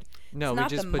understand. No, It's we not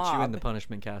just the put you in mob. the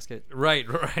punishment casket. Right,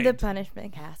 right. The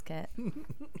punishment casket.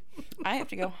 I have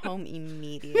to go home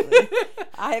immediately.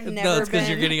 I've never no, it's because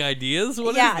been. you're getting ideas.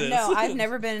 What is yeah, this? no, I've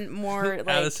never been more like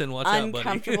Addison, watch out, buddy.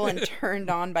 uncomfortable and turned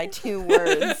on by two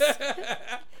words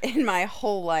in my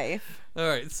whole life. All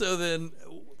right. So then,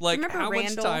 like, Remember how much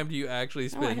Randall? time do you actually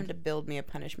I want him spend? to build me a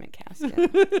punishment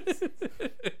casket.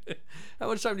 How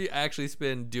much time do you actually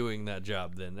spend doing that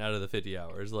job then, out of the 50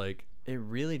 hours? Like, It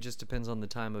really just depends on the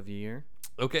time of year.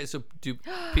 Okay, so do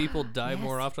people die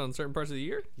more often on certain parts of the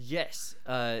year? Yes,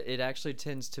 it actually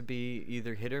tends to be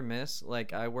either hit or miss.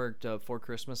 Like I worked 4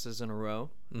 Christmases in a row,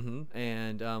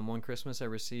 and one Christmas I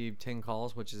received 10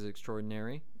 calls, which is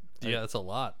extraordinary. Yeah, that's a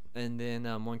lot. And then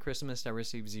one Christmas I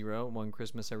received 0. One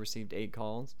Christmas I received 8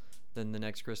 calls. Then the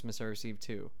next Christmas I received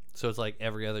 2. So it's like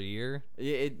every other year?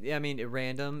 I mean,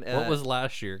 random. What was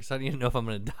last year? Because I don't even know if I'm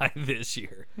going to die this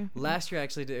year. Last year?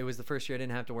 Actually, it was the first year I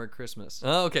didn't have to work Christmas.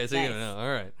 Oh, okay. So you Nice. don't know. All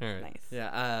right. Nice.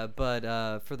 Yeah,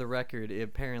 but for the record, it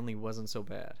apparently wasn't so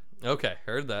bad. Okay.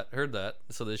 Heard that.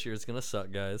 So this year it's going to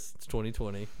suck, guys. It's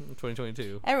 2020,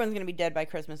 2022. Everyone's gonna be dead by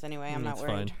Christmas anyway. I'm not It's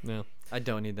worried. fine. Yeah. I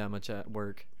don't need that much at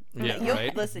work. Yeah, You'll,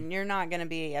 right? Listen, you're not gonna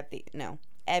be at the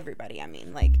everybody. I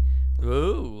mean, like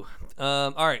Ooh.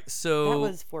 All right. that So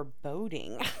was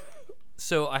foreboding.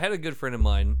 so I had a good friend of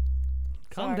mine.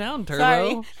 Calm Sorry. down,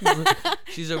 Sorry. Turbo.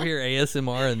 She's over here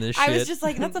ASMR and this shit. I was just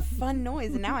like, that's a fun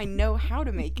noise, and now I know how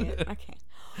to make it. Okay.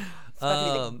 It's about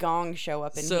to be the gong show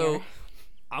up in so here.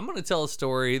 I'm gonna tell a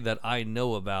story that I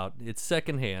know about. It's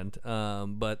secondhand,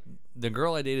 but the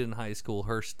girl I dated in high school,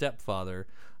 her stepfather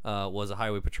was a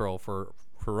highway patrol for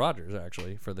Rogers,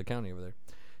 actually, for the county over there.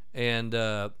 And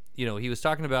he was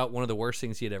talking about one of the worst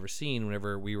things he had ever seen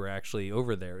whenever we were actually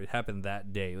over there. It happened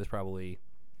that day. It was probably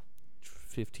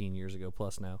 15 years ago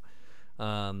plus now.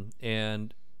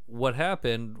 And what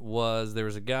happened was there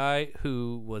was a guy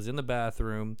who was in the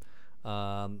bathroom.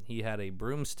 He had a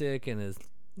broomstick in his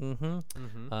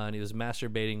and he was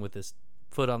masturbating with his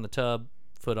foot on the tub,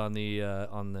 foot on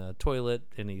the toilet,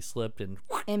 and he slipped and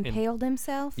Impaled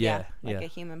himself? yeah, like a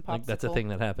human popsicle. like that's a thing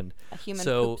that happened. A human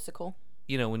So, poopsicle.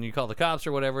 when you call the cops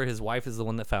or whatever, his wife is the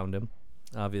one that found him,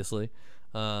 obviously.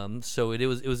 So it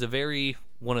was a very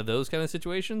one of those kind of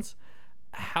situations.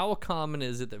 How common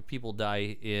is it that people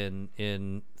die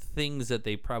in things that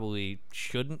they probably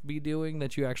shouldn't be doing,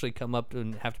 that you actually come up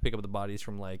and have to pick up the bodies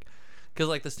from, like, because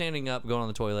like the standing up, going on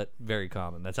the toilet, very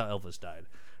common. That's how Elvis died,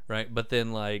 right? But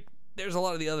then like there's a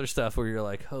lot of the other stuff where you're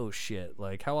like, oh shit,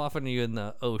 like how often are you in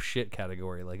the oh shit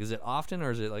category? Like, is it often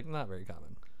or is it like not very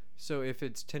common? So if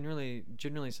it's generally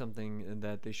something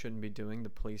that they shouldn't be doing, the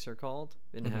police are called,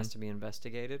 and it has to be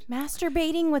investigated.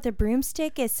 Masturbating with a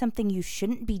broomstick is something you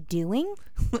shouldn't be doing?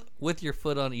 With your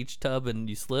foot on each tub and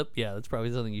you slip, yeah, that's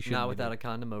probably something you shouldn't. Not be without doing. a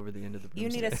condom over the end of the You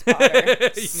broomstick. need a spotter. You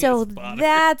need a So spotter.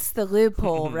 that's the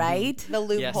loophole, right? The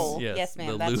loophole. Yes, Yes, the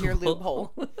ma'am. That's your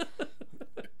loophole.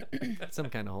 Some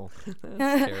kind of hole.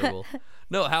 That's terrible.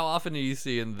 No, how often are you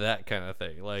seeing that kind of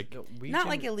thing? Like, Not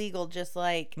like illegal, just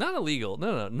like not illegal.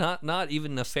 No, not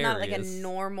even nefarious. not like a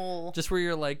normal. Just where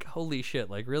you're like, holy shit,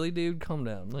 like really, dude, calm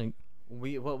down. Like,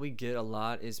 what we get a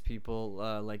lot is people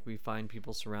like we find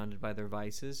people surrounded by their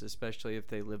vices, especially if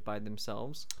they live by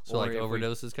themselves. so like if we-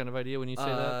 overdoses kind of idea when you say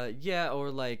that. Yeah, or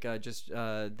like just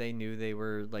they knew they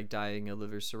were like dying of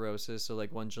liver cirrhosis. So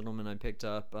like one gentleman I picked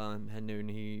up had known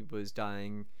he was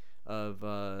dying of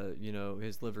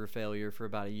his liver failure for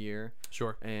about a year,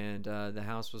 Sure. and the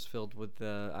house was filled with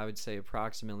I would say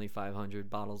approximately 500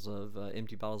 bottles of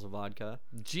empty bottles of vodka.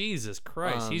 Jesus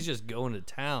Christ, he's just going to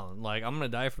town. Like, I'm gonna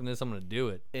die from this. I'm gonna do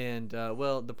it. And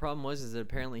well, the problem was that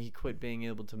apparently he quit being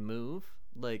able to move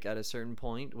like at a certain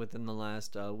point within the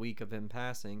last week of him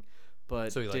passing,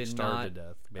 but So he like did starved not, to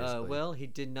death, basically. well, he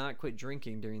did not quit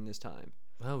drinking during this time.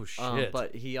 Oh shit.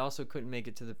 But he also couldn't make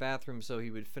it to the bathroom, so he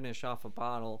would finish off a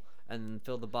bottle and then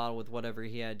fill the bottle with whatever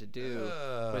he had to do,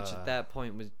 which at that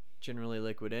point was generally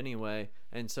liquid anyway.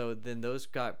 And so then those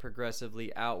got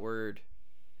progressively outward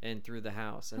and through the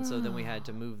house, and so then we had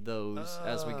to move those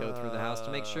as we go through the house to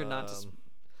make sure not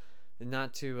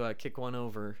to kick one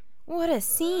over. What a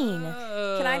scene.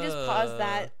 Can I just pause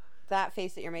that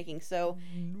face that you're making? So,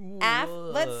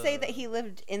 let's say that he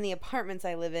lived in the apartments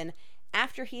I live in.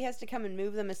 After he has to come and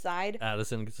move them aside,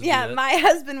 Addison gets to yeah, do that? my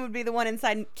husband would be the one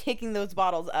inside kicking those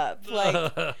bottles up.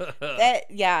 Like that.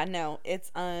 Yeah, no, it's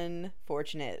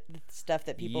unfortunate stuff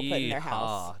that people put in their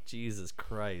house. Yeehaw. Jesus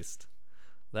Christ,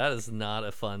 that is not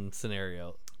a fun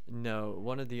scenario. No,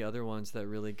 one of the other ones that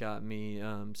really got me,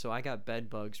 so I got bed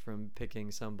bugs from picking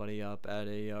somebody up at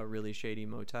a really shady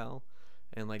motel,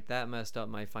 and like that messed up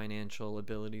my financial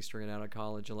ability straight out of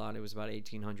college a lot. It was about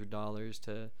 $1,800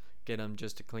 to get them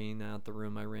just to clean out the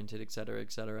room I rented, et cetera,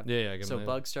 et cetera. Yeah, I can So imagine.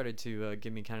 bugs started to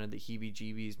give me kind of the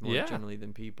heebie-jeebies more Yeah. generally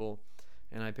than people,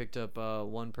 and I picked up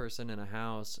one person in a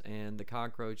house, and the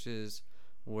cockroaches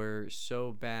were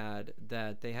so bad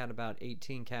that they had about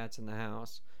 18 cats in the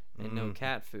house and no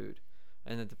cat food,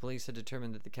 and that the police had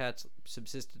determined that the cats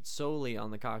subsisted solely on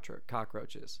the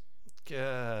cockroaches.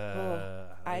 I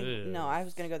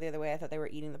was gonna go the other way. I thought they were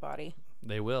eating the body.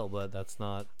 They will, but that's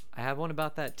not. I have one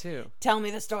about that too. Tell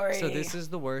me the story. So this is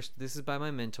the worst. This is by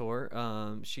my mentor.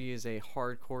 She is a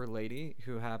hardcore lady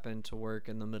who happened to work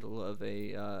in the middle of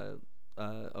a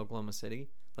Oklahoma City,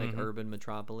 like urban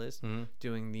metropolis,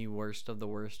 doing the worst of the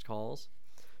worst calls.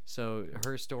 So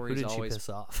her story Who is did always she piss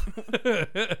off?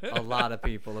 a lot of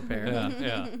people apparently.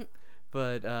 yeah.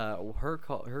 But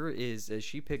her is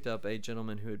she picked up a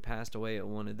gentleman who had passed away at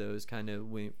one of those kind of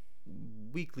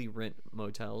weekly rent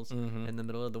motels in the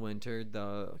middle of the winter.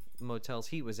 The motel's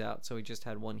heat was out, so he just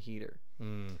had one heater.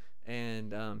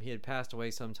 And he had passed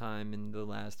away sometime in the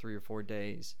last 3 or 4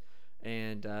 days.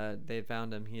 And they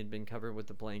found him. He had been covered with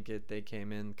the blanket. They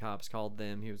came in. Cops called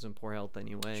them. He was in poor health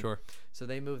anyway. Sure. So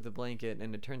they moved the blanket,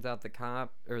 and it turns out the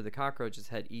cockroaches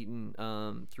had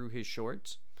eaten through his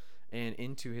shorts and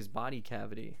into his body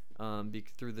cavity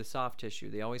through the soft tissue.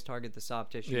 They always target the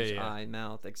soft tissues, eye,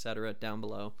 mouth, etc. down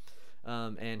below,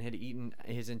 and had eaten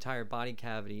his entire body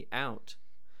cavity out.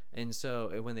 And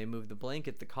so when they moved the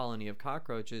blanket, the colony of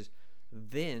cockroaches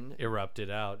then Erupted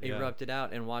out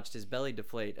and watched his belly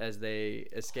deflate as they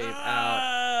escape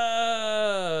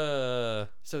out.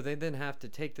 So they then have to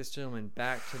take this gentleman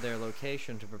back to their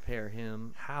location to prepare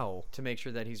him How? to make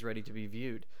sure that he's ready to be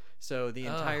viewed. So the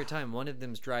entire time, one of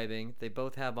them's driving. They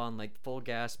both have on like full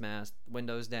gas mask,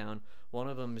 windows down. One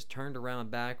of them is turned around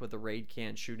back with a raid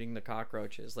can, shooting the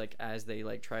cockroaches like as they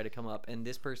like try to come up. And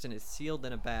this person is sealed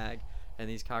in a bag, and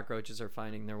these cockroaches are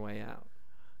finding their way out.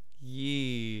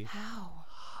 Yee. How?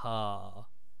 Ha.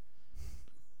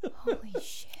 Holy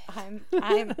shit. I'm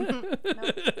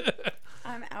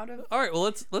out of. All right, well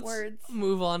let's Words.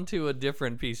 move on to a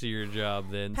different piece of your job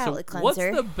then. Palate So what's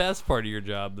cleanser. the best part of your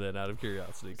job then, out of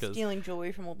curiosity? Because Stealing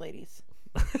jewelry from old ladies.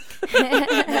 No,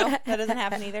 that doesn't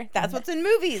happen either. That's what's in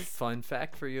movies. Fun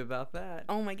fact for you about that.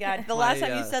 Oh my god! The last time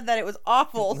you My, said that, it was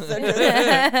awful. So just,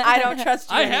 I don't trust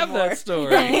you I have anymore. that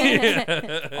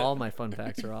story. All my fun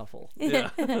facts are awful. Yeah,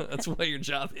 that's what your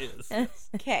job is.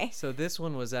 Okay. So this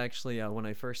one was actually when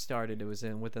I first started. It was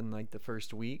within like the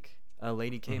first week. A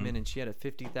lady came in and she had a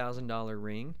 $50,000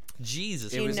 ring.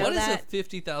 Jesus, Do you know what is a that?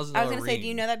 $50,000 I was gonna say, ring? do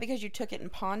you know that because you took it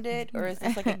and pawned it, or is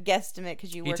this like a guesstimate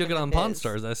because you He work took in it the on biz? Pawn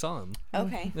Stars. I saw him.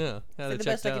 Okay. Yeah, had So it the checked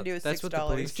best I can out. do is That's $6. what the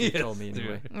police chief Yes, told me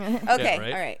anyway. Okay.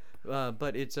 right? All right.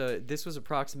 But this was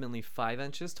approximately 5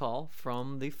 inches tall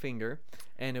from the finger,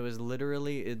 and it was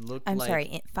literally it looked I'm like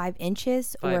sorry, 5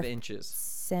 inches 5 or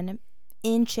inches.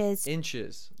 inches,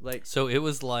 Inches, like So it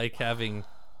was like having.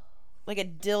 Like a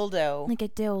dildo. like a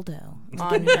dildo.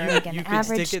 On her. Like an you could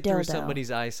average stick it through dildo.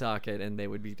 somebody's eye socket and they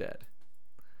would be dead.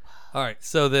 All right,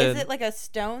 so then. Is it like a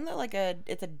stone though? Like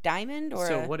it's a diamond or?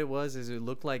 So what it was is it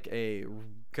looked like a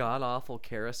god awful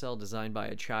carousel designed by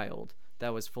a child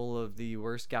that was full of the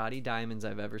worst gaudy diamonds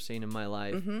I've ever seen in my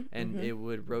life, and it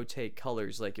would rotate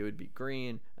colors, like it would be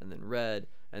green and then red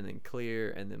and then clear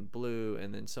and then blue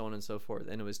and then so on and so forth,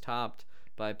 and it was topped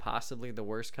by possibly the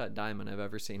worst cut diamond I've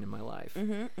ever seen in my life.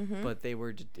 But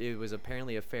it was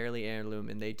apparently a fairly heirloom,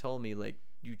 and they told me like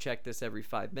you check this every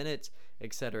 5 minutes,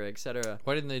 etc., etc.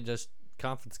 Why didn't they just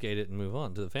confiscate it and move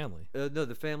on to the family? No,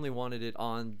 the family wanted it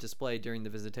on display during the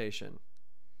visitation.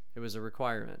 It was a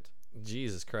requirement.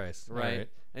 Jesus Christ! All Right.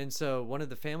 And so one of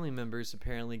the family members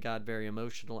apparently got very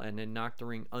emotional and then knocked the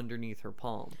ring underneath her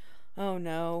palm. Oh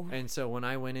no. And so when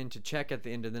I went in to check at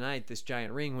the end of the night, this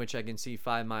giant ring, which I can see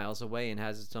 5 miles away and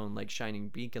has its own like shining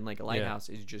beacon like a lighthouse,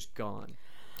 is just gone.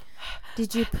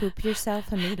 Did you poop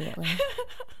yourself immediately?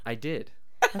 I did.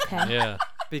 Okay. Yeah.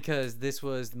 Because this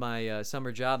was my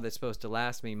summer job that's supposed to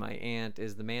last me. My aunt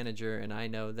is the manager, and I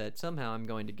know that somehow I'm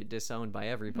going to get disowned by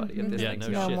everybody if this Yeah. thing's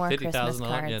No gone. No more shit. Christmas $50,000.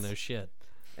 Yeah. cards. No shit.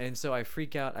 And so I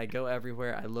freak out. I go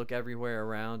everywhere. I look everywhere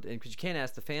around, and because you can't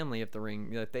ask the family if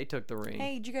they took the ring.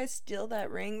 Hey, did you guys steal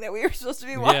that ring that we were supposed to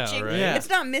be watching? right. Yeah. It's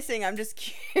not missing. I'm just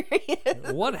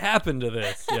curious. What happened to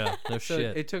this? Yeah. No So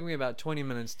shit. it took me about 20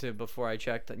 minutes before I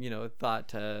checked. Thought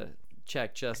to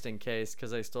check just in case,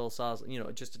 because I still saw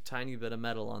just a tiny bit of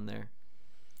metal on there.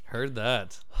 Heard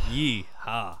that. Yee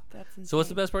ha. That's insane. So what's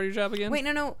the best part of your job again? Wait,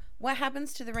 no. What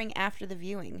happens to the ring after the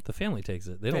viewing? The family takes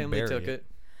it. They don't Family bury took it.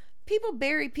 People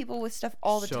bury people with stuff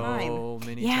all the time. So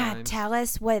many Yeah, times. tell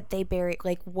us what they buried.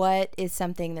 Like, what is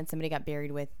something that somebody got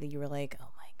buried with that you were like, oh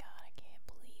my god, I can't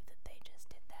believe that they just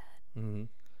did that.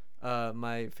 Mm-hmm.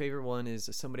 My favorite one is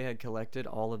somebody had collected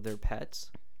all of their pets.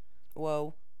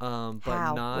 Whoa. But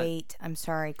How? not. Wait, I'm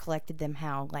sorry. Collected them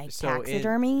how? Like So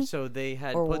taxidermy? so they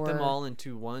had put them Or- all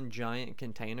into one giant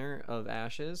container of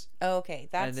ashes, Oh, okay,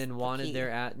 that's and then the wanted key.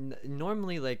 their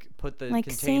normally like put the Like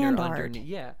container sand art. underneath.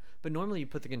 Yeah, but normally you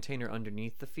put the container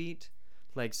underneath the feet,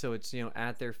 like so it's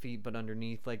at their feet but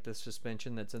underneath like the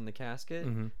suspension that's in the casket.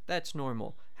 That's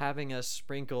normal. Having us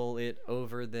sprinkle it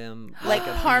over them Like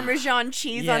a Parmesan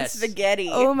cheese on Yes. spaghetti.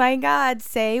 Oh my God!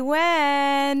 Say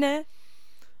when.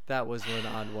 that was an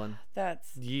odd one.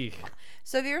 That's Yeek.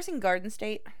 so. Have you ever seen Garden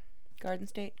State? Garden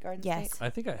State. Yes. I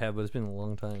think I have, but it's been a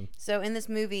long time. So in this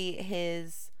movie,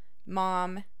 his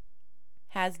mom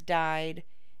has died,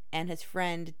 and his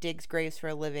friend digs graves for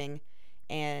a living,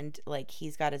 and like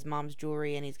he's got his mom's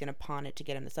jewelry, and he's gonna pawn it to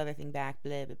get him this other thing back.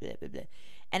 Blah blah blah blah blah.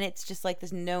 And it's just like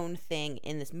this known thing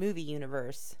in this movie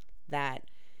universe that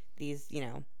these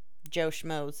Joe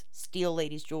Schmoes steal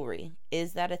ladies' jewelry.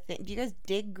 Is that a thing? Do you guys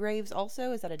dig graves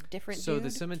also? Is that a different So dude?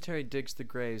 the cemetery digs the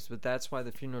graves, but that's why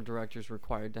the funeral director is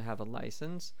required to have a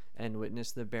license and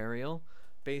witness the burial.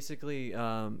 Basically,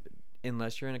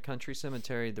 unless you're in a country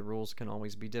cemetery, the rules can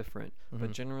always be different.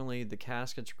 But generally, the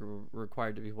casket's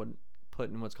required to be put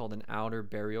in what's called an outer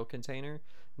burial container.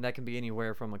 And that can be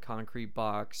anywhere from a concrete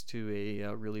box to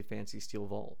a really fancy steel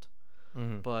vault.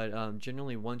 But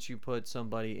generally, once you put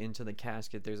somebody into the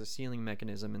casket, there's a sealing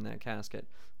mechanism in that casket.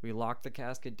 We lock the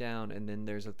casket down, and then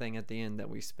there's a thing at the end that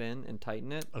we spin and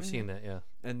tighten it. I've seen that, yeah.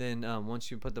 And then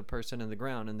once you put the person in the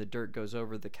ground and the dirt goes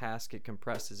over, the casket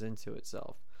compresses into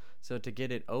itself. So to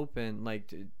get it open,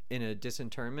 like in a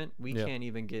disinterment, we can't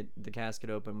even get the casket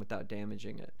open without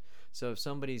damaging it. So if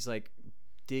somebody's like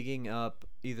digging up,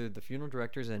 either the funeral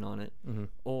director's in on it,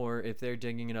 or if they're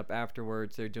digging it up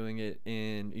afterwards, they're doing it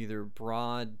in either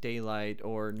broad daylight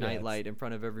or nightlight in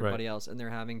front of everybody else, and they're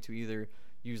having to either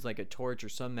use like a torch or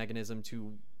some mechanism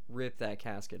to rip that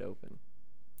casket open.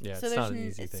 Yeah, so it's there's not an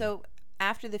easy thing. so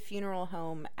after the funeral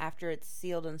home, after it's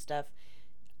sealed and stuff,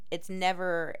 it's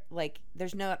never like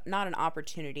there's not an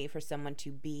opportunity for someone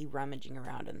to be rummaging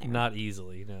around in there. Not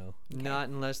easily, no. Not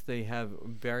unless they have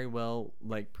very well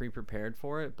like pre-prepared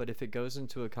for it. But if it goes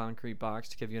into a concrete box,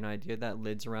 to give you an idea, that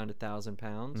lid's around 1,000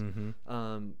 pounds.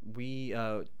 We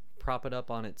prop it up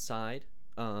on its side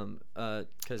because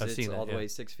it's seen that, all the yeah. way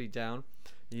 6 feet down.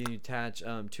 You attach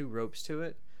 2 ropes to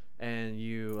it, and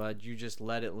you just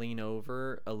let it lean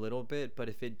over a little bit. But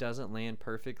if it doesn't land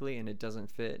perfectly and it doesn't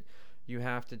fit, you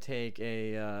have to take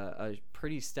a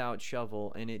pretty stout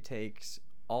shovel, and it takes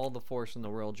all the force in the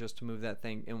world just to move that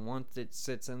thing. And once it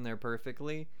sits in there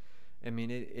perfectly, I mean,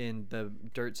 and the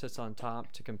dirt sits on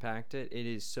top to compact it, it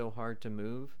is so hard to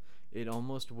move. It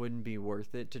almost wouldn't be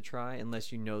worth it to try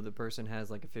unless you know the person has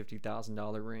like a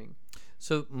 $50,000 ring.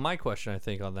 So my question, I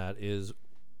think, on that is,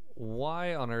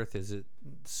 why on earth is it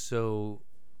so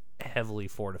heavily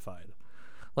fortified?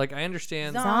 Like, I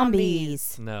understand.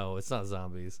 Zombies. No, it's not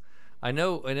zombies. I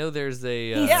know. There's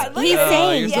a. Yeah, look He's at it.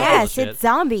 saying you're so yes, bullshit. it's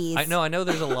zombies. I know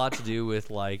there's a lot to do with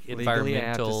like Legally, I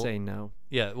have to environmental. say no.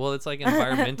 Yeah, well, it's like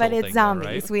environmental. but it's thing, zombies.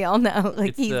 though, right? We all know. Like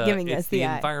It's he's giving it's us the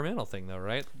eye. environmental thing, though,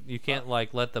 right? You can't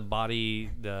like let the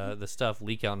body, the stuff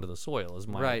leak out into the soil. Is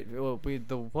my Right. Well,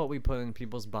 what we put in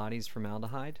people's bodies,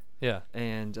 formaldehyde. Yeah.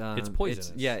 And It's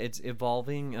poisonous. It's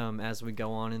evolving as we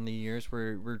go on in the years.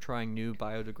 We're trying new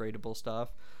biodegradable stuff,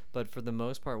 but for the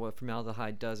most part, what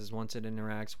formaldehyde does is once it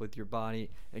interacts with your body,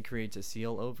 it creates a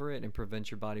seal over it and prevents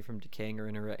your body from decaying or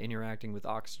interacting with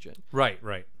oxygen. Right.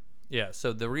 Yeah.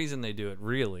 So the reason they do it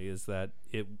really is that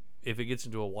if it gets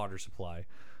into a water supply,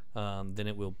 then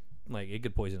it will it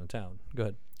could poison a town. Go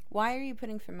ahead. Why are you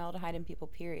putting formaldehyde in people?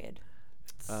 Period.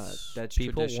 That's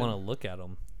People tradition. want to look at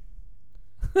them.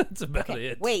 That's about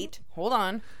it. Wait, hold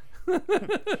on.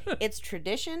 It's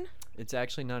tradition. It's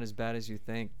actually not as bad as you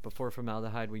think. Before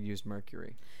formaldehyde, we used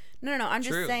mercury. No. I'm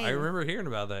True. just saying. I remember hearing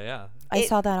about that. Yeah. I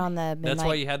saw that on the midnight. That's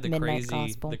why you had the Midnight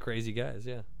crazy Gospel. guys.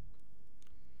 Yeah.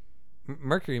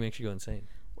 Mercury makes you go insane.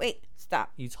 Wait,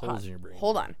 stop. Eats holes in your brain.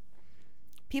 Hold on.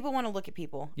 People want to look at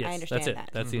people. Yes, I understand that's it. that.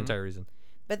 That's the entire reason.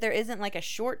 But there isn't like a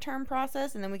short-term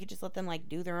process, and then we could just let them like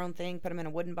do their own thing, put them in a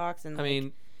wooden box, and I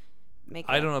mean, make.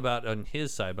 I don't know about on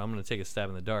his side, but I'm going to take a stab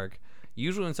in the dark.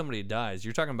 Usually, when somebody dies,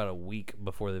 you're talking about a week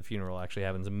before the funeral actually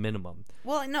happens, minimum.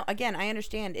 Well, no. Again, I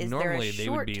understand. Is Normally, there they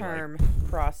a would be, short-term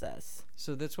process?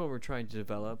 So that's what we're trying to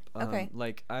develop. Okay.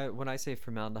 Like when I say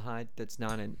formaldehyde, that's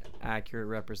not an accurate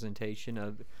representation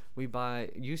of.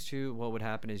 Used to what would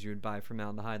happen is you would buy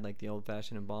formaldehyde, like the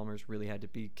old-fashioned embalmers really had to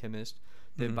be chemists.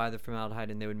 They'd buy the formaldehyde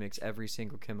and they would mix every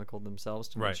single chemical themselves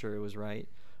to make Right. sure it was right.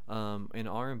 And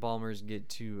our embalmers get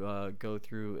to go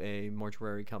through a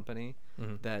mortuary company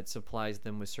that supplies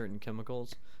them with certain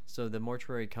chemicals. So the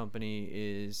mortuary company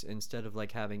is, instead of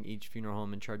like having each funeral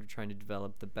home in charge of trying to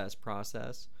develop the best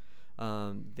process,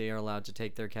 they are allowed to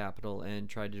take their capital and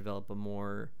try to develop a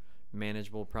more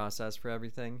manageable process for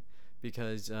everything.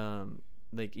 Because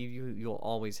like you'll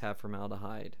always have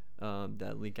formaldehyde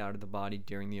that leak out of the body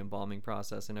during the embalming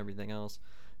process and everything else.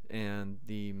 And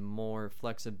the more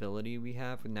flexibility we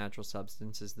have with natural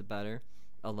substances, the better.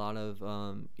 A lot of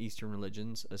Eastern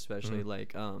religions, especially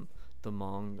like the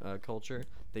Hmong culture,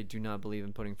 they do not believe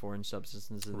in putting foreign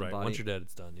substances in the body. Once you're dead,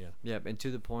 it's done. Yeah. Yep, and to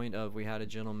the point of we had a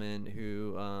gentleman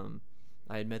who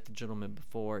I had met the gentleman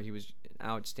before. He was an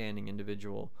outstanding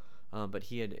individual, but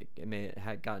he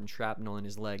had gotten shrapnel in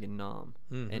his leg in Nam,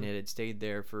 and it had stayed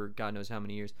there for God knows how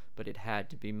many years. But it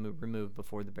had to be removed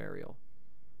before the burial,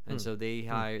 and so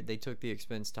they took the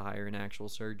expense to hire an actual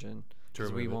surgeon.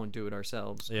 Because we won't do it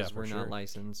ourselves because we're not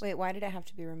licensed. Wait, why did it have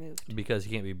to be removed? Because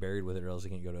he can't be buried with it, or else he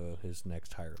can't go to his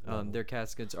next higher level. Their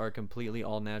caskets are completely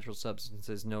all natural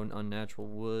substances, no unnatural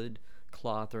wood,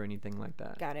 cloth, or anything like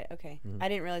that. Got it. Okay. I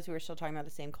didn't realize we were still talking about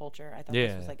the same culture. I thought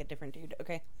this was like a different dude.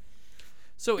 Okay.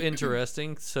 So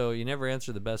interesting. So you never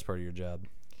answered the best part of your job.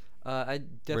 I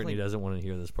definitely. Brittany doesn't want to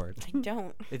hear this part. I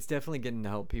don't. It's definitely getting to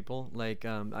help people. Like,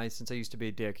 since I used to be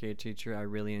a daycare teacher, I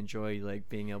really enjoy like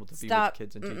being able to be with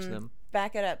kids and teach them.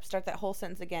 Back it up. Start that whole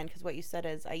sentence again, because what you said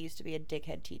is, I used to be a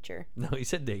dickhead teacher. No, you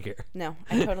said daycare. No,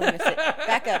 I totally missed it.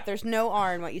 Back up. There's no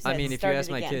R in what you said. I mean, if you ask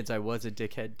my kids, I was a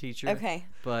dickhead teacher. Okay.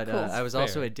 But cool. I was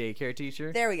also a daycare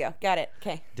teacher. There we go. Got it.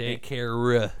 Okay.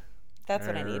 Daycare. That's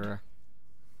what I need.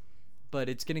 But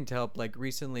it's getting to help. Like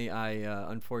recently,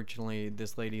 unfortunately,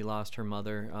 this lady lost her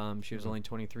mother. She was only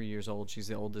 23 years old. She's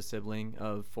the oldest sibling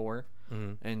of 4.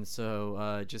 And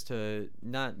so just to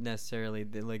not necessarily,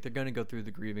 they're going to go through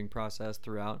the grieving process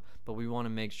throughout, but we want to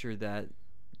make sure that,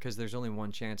 because there's only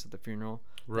one chance at the funeral,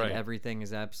 that everything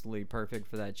is absolutely perfect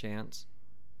for that chance.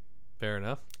 Fair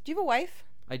enough. Do you have a wife?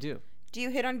 I do. Do you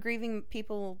hit on grieving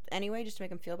people anyway, just to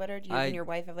make them feel better? Do you and your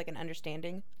wife have like an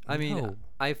understanding? I mean,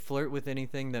 I flirt with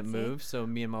anything that moves, so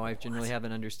me and my wife generally have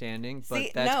an understanding.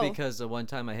 But that's because the one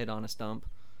time I hit on a stump.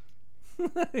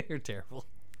 You're terrible.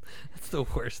 That's the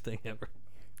worst thing ever.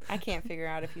 I can't figure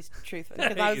out if he's truthful.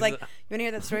 Because I was like, you want to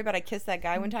hear that story about I kissed that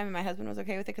guy one time and my husband was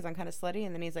okay with it because I'm kind of slutty?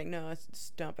 And then he's like, no, it's a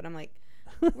stump. And I'm like,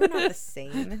 we're not the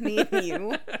same, me and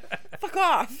you. Fuck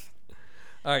off.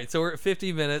 All right, so we're at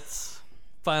 50 minutes.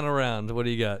 Final round. What do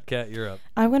you got? Kat, you're up.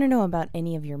 I want to know about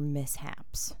any of your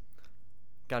mishaps.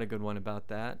 Got a good one about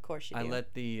that. Of course you do. I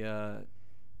let the...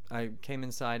 I came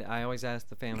inside. I always ask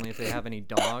the family if they have any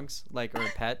dogs, or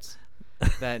pets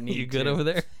that need You good over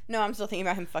there? No, I'm still thinking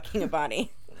about him fucking a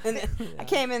body. And then I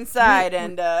came inside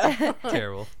and...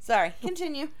 Terrible. Sorry.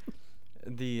 Continue.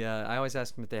 I always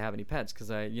ask them if they have any pets because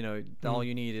all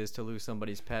you need is to lose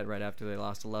somebody's pet right after they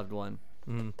lost a loved one.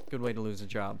 Good way to lose a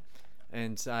job.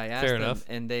 And so I asked them,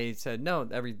 and they said, no,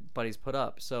 everybody's put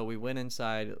up. So we went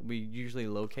inside. We usually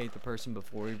locate the person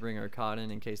before we bring our cot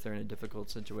in case they're in a difficult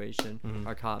situation.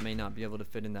 Our cot may not be able to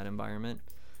fit in that environment.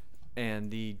 And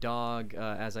the dog,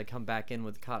 as I come back in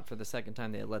with the cot for the second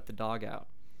time, they had let the dog out.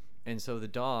 And so the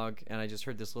dog, and I just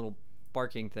heard this little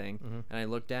barking thing, and I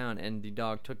looked down, and the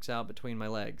dog tucks out between my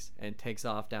legs and takes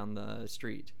off down the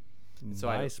street. So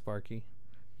Nice, Sparky.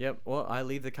 Yep. Well, I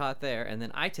leave the cot there, and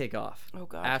then I take off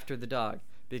after the dog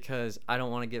because I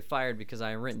don't want to get fired because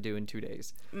I have rent due in 2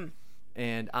 days.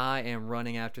 And I am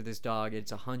running after this dog.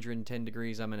 It's 110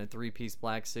 degrees. I'm in a 3-piece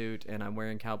black suit, and I'm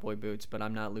wearing cowboy boots, but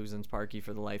I'm not losing Sparky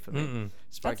for the life of me.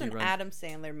 Sparky That's an Adam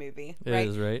Sandler movie, It right?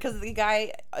 is, right? Because the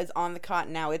guy is on the cot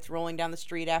now. It's rolling down the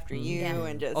street after you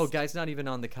and just... Oh, guy's not even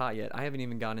on the cot yet. I haven't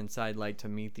even gone inside to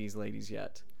meet these ladies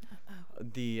yet.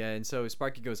 And so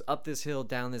Sparky goes up this hill,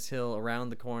 down this hill,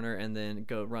 around the corner, and then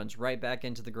runs right back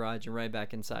into the garage and right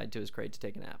back inside to his crate to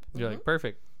take a nap. You're like,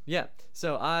 perfect. Yeah.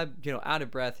 So I'm, out of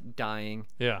breath, dying.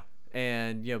 Yeah.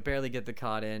 And, barely get the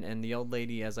cot in. And the old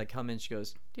lady, as I come in, she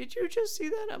goes, "Did you just see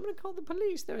that? I'm going to call the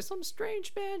police. There's some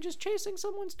strange man just chasing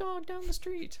someone's dog down the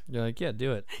street." You're like, yeah,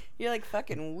 do it. You're like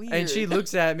fucking weird. And she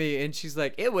looks at me and she's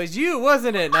like, "It was you,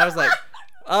 wasn't it?" And I was like,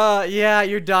 yeah,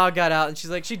 your dog got out." And she's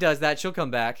like, "She does that. She'll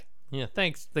come back." Yeah,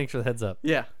 thanks for the heads up.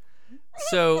 Yeah.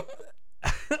 So,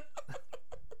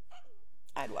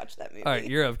 I'd watch that movie. all right,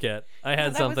 you're up, Kat. I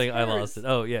had that something, was I lost hers. it.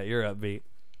 Oh, yeah, you're up, beat.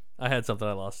 I had something,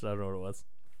 I lost it. I don't know what it was.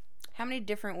 How many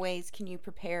different ways can you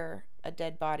prepare a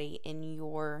dead body in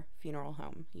your funeral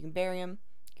home? You can bury them.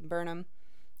 You can burn them.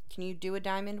 Can you do a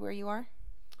diamond where you are?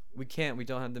 We can't. We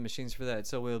don't have the machines for that.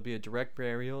 So it'll be a direct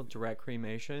burial, direct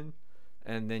cremation,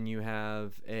 and then you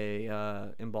have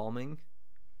a embalming,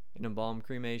 an embalmed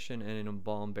cremation, and an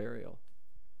embalmed burial.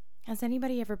 Has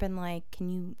anybody ever been like,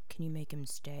 can you make him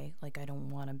stay? Like, I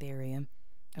don't want to bury him.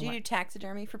 Do you do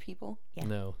taxidermy for people? Yeah.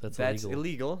 No, that's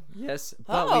illegal. Yes,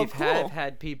 but Oh, we've cool.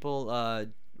 had people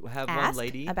have Ask one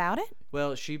lady about it?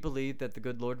 Well, she believed that the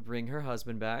good Lord would bring her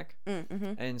husband back,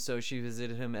 and so she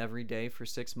visited him every day for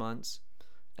 6 months.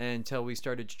 until we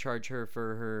started to charge her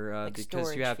for her Like because you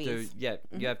storage have fees. to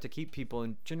you have to keep people,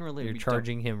 and generally You're we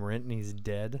charging him rent and he's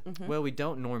dead. don't, well, we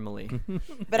don't normally. But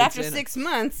It's after in a- 6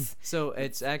 months, So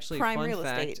it's actually Prime fun real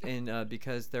fact, estate. and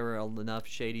because there were enough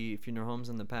shady funeral homes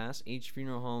in the past, each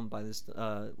funeral home by this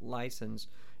licensed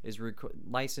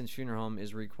funeral home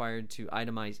is required to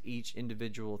itemize each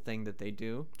individual thing that they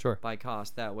do Sure. by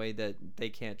cost. That way, that they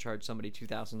can't charge somebody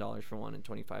 $2,000 for one and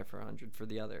 $25 for $100 for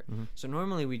the other. So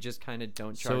normally we just kind of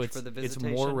don't charge So it's for the it's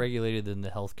visitation. more regulated than the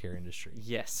healthcare industry.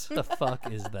 Yes. What the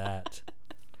fuck is that?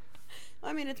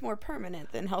 I mean, it's more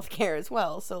permanent than healthcare as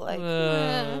well. So like,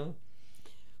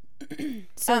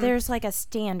 So there's like a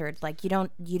standard, like you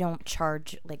don't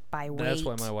charge like by weight. That's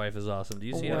why my wife is awesome. Do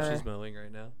you see how Or- she's mowing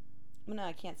right now? no,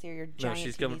 I can't see her. Your giant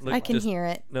she's TVs coming- in look, the I way. can just- hear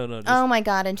it. No, just, Oh my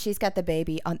god, and she's got the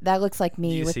baby. That looks like Do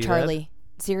me you with see that? Charlie.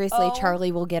 Seriously, Oh.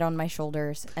 Charlie will get on my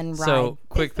shoulders and ride, So,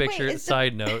 quick wait, picture, is the-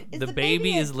 side note. is The the baby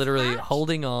baby is literally attached?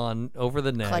 holding on over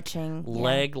the neck, clutching. yeah.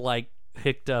 leg like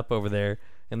hicked up over there,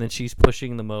 and then she's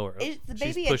pushing the mower. Is the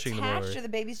She's baby pushing attached, the mower. or the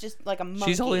baby's just like a monkey?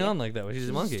 She's holding on like that. She's a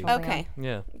She's monkey. just holding Okay.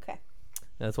 Yeah, Okay.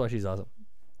 that's why she's awesome.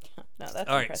 No, that's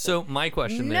All right, impressive. so my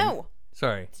question then. No,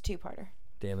 Sorry, it's a two-parter.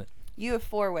 damn it. You have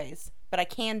 4 ways, but I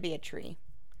can be a tree.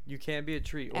 You can be a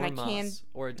tree or And a I moss can-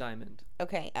 or a diamond.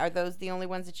 Okay, are those the only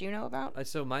ones that you know about?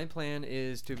 So my plan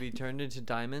is to be turned into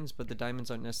diamonds, but the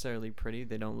diamonds aren't necessarily pretty.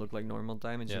 They don't look like normal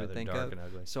diamonds Yeah, you would they're think dark of. and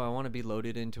ugly. So I want to be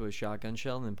loaded into a shotgun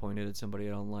shell and then pointed at somebody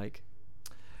I don't like.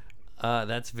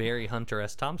 That's very Hunter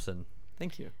S. Thompson.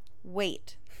 Thank you.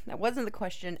 Wait, that wasn't the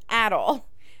question at all.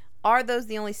 Are those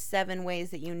the only 7 ways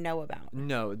that you know about?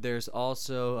 No, there's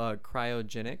also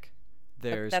cryogenic.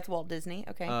 That's Walt Disney.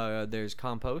 Okay. There's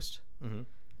compost. Mhm.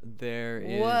 There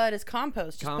is What is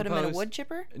compost? Just put them in a compost- wood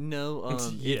chipper? No,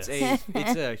 Yes.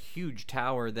 it's a huge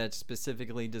tower that's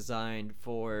specifically designed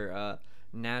for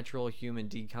natural human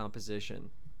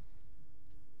decomposition.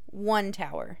 One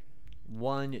tower.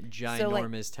 One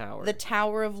ginormous tower. The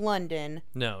Tower of London.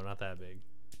 No, not that big.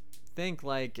 Think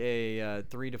like a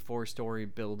 3 to 4 story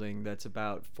building that's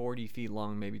about 40 feet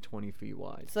long, maybe 20 feet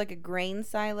wide. It's like a grain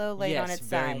silo laid yes, on its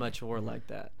very side. much more like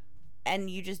that. And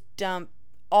you just dump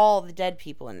all the dead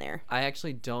people in there. I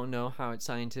actually don't know how it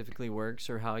scientifically works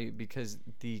or how you, because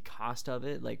the cost of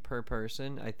it, like per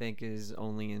person, I think is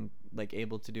only in like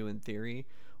able to do in theory,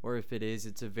 or if it is,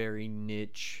 it's a very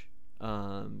niche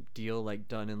deal, like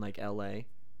done in like LA.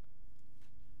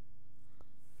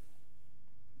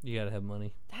 You gotta have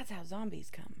money. That's how zombies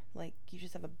come. Like, you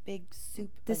just have a big soup.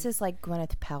 This of... is like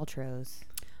Gwyneth Paltrow's.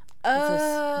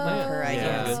 Oh, one of her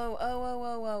ideas.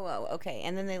 Oh. Okay,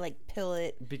 and then they like pill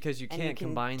it, Because you and can't you can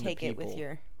combine take the people it with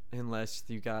your. unless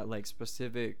you got like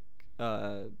specific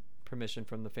permission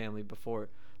from the family before.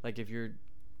 Like if you're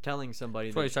telling somebody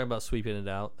That's why that he's talking about sweeping it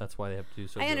out. That's why they have to do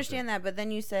so. I understand that, but then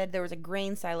you said there was a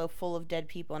grain silo full of dead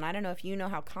people, and I don't know if you know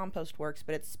how compost works,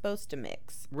 but it's supposed to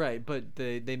mix. right, but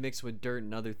they mix with dirt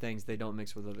and other things. They don't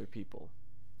mix with other people.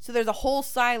 So there's a whole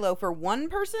silo for one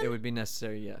person? It would be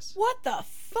necessary, yes. What the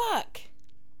fuck?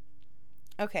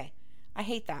 Okay, I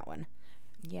hate that one.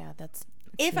 Yeah, that's.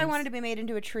 If I wanted to be made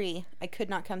into a tree, I could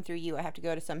not come through you. I have to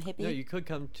go to some hippie. No, you could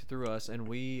come through us, and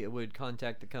we would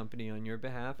contact the company on your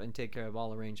behalf and take care of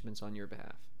all arrangements on your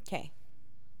behalf. Okay,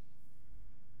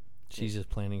 She's just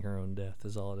planning her own death.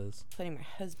 Is all it is. putting my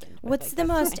husband. but, What's like,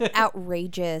 the that's most fine.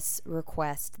 outrageous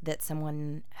request that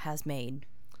someone has made?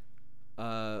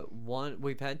 One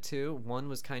we've had 2. One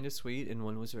was kind of sweet, and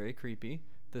one was very creepy.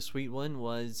 The sweet one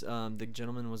was the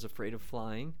gentleman was afraid of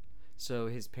flying, so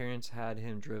his parents had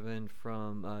him driven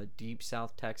from deep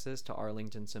South Texas to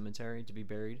Arlington Cemetery to be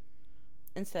buried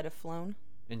Instead of flown?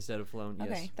 instead of flown. Yes.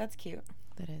 Okay, that's cute.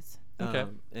 That is. Okay.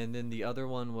 And then the other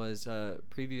one was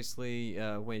previously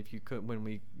when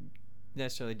we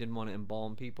necessarily didn't want to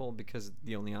embalm people because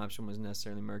the only option was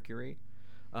necessarily mercury.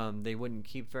 They wouldn't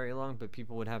keep very long, but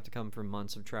people would have to come for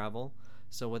months of travel.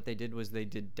 So what they did was they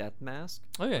did death mask,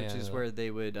 Oh yeah, which is where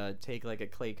they would take like a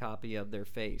clay copy of their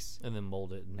face and then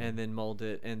mold it. and then mold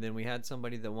it. And then we had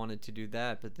somebody that wanted to do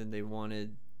that, but then they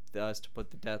wanted us to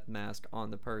put the death mask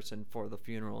on the person for the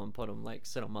funeral and put them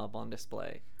set them up on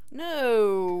display.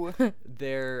 No.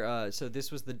 So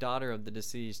this was the daughter of the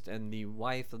deceased, and the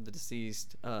wife of the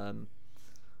deceased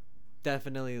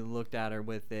definitely looked at her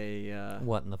with a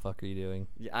What in the fuck are you doing?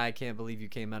 I can't believe you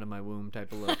came out of my womb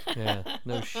type of look. Yeah,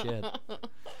 no shit.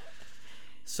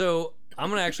 So I'm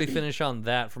gonna actually finish on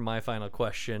that for my final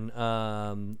question.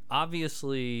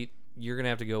 Obviously, you're gonna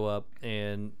have to go up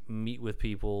and meet with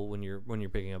people when you're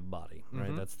picking up a body, right?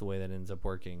 Mhm. That's the way that ends up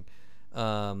working.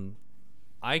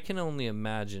 I can only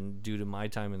imagine, due to my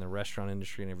time in the restaurant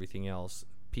industry and everything else,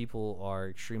 people are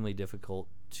extremely difficult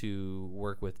to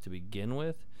work with to begin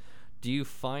with. do you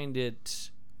find it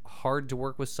hard to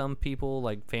work with some people,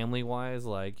 like family wise,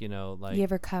 like like You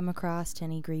ever come across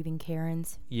any grieving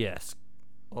Karens? yes,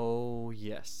 Oh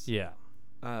yes. yeah,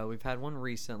 We've had one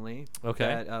recently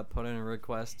Okay. that put in a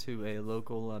request to a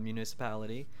local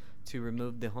municipality to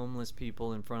remove the homeless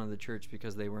people in front of the church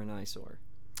because they were an eyesore.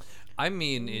 I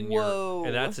mean, in Whoa.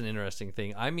 your that's an interesting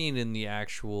thing. I mean, in the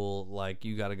actual, like,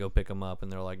 you got to go pick them up,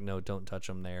 and they're like, no, don't touch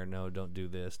them there. No, don't do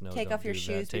this. No, Take don't off your do that.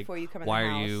 shoes before you come in the Why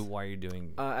house. are you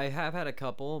doing? I have had a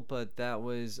couple, but that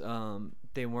was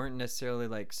they weren't necessarily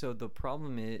like. So the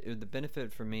problem is, the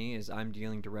benefit for me is I'm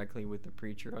dealing directly with the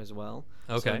preacher as well.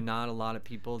 Okay. So not a lot of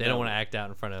people. They don't want to act out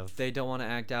in front of. They don't want to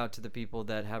act out to the people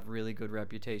that have really good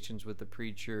reputations with the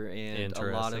preacher, and a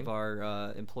lot Interesting. of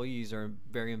our employees are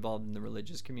very involved in the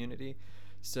religious community.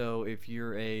 So if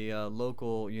you're a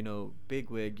local,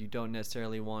 bigwig, you don't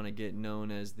necessarily want to get known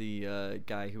as the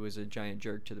guy who was a giant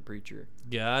jerk to the preacher.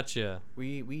 Gotcha.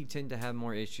 We tend to have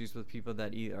more issues with people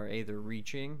that are either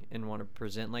reaching and want to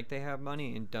present like they have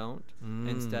money and don't,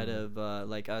 instead of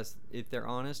like us. If they're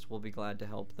honest, we'll be glad to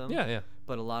help them. Yeah, yeah.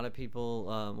 But a lot of people,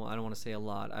 well, I don't want to say a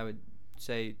lot. I would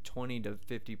say 20 to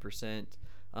 50%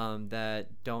 that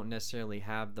don't necessarily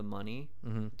have the money,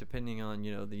 depending on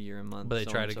the year and month. But they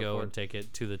so try on to and so go forth. and take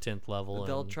it to the 10th level.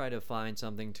 They'll and, try to find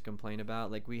something to complain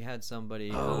about. Like we had somebody.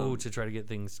 to try to get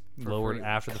things lowered free.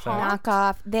 after the fact. Comp? Knock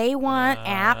off. They want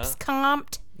apps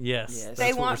comped. Yes, Yes. that's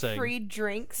They what we're want saying. free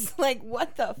drinks. Like,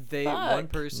 what the fuck? One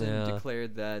person Yeah.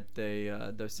 declared that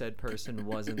the said person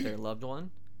wasn't their loved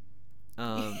one.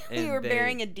 And You were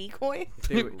bearing a decoy?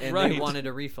 they Right. wanted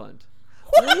a refund.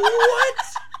 What?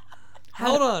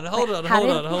 Hold on.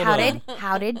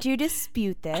 How did you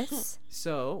dispute this?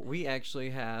 So we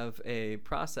actually have a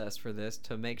process for this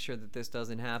to make sure that this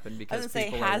doesn't happen I because was going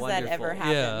to say, people are has that wonderful. ever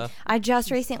happened? Yeah. I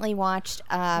just recently watched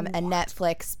a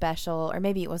Netflix special, or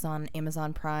maybe it was on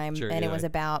Amazon Prime, Sure, and yeah. it was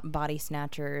about body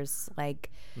snatchers. Like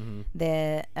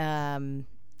the man,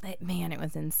 it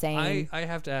was insane. I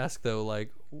have to ask though,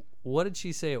 like, what did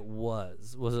she say it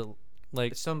was? Was it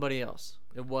like? It's somebody else.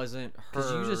 It wasn't her.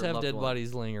 Because you just have loved dead one.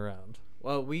 bodies laying around.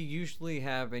 Well, we usually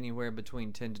have anywhere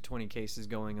between 10 to 20 cases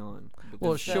going on. But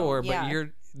Well, this- sure, yeah. but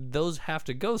those have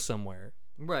to go somewhere.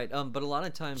 right. But a lot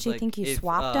of times, Do you like, think you if,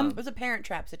 swapped 'em? It was a parent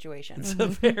trap situation. It's a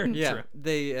parent Yeah,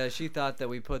 trip. she thought that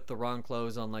we put the wrong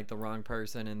clothes on like the wrong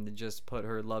person and just put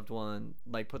her loved one,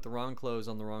 like put the wrong clothes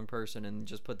on the wrong person and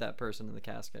just put that person in the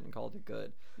casket and called it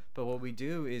good. But what we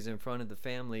do is in front of the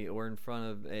family or in front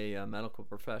of a medical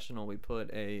professional, we put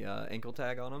a ankle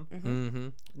tag on them Mm-hmm.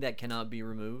 that cannot be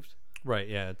removed. Right.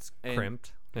 Yeah. It's And-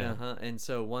 crimped. Yeah. And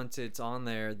so once it's on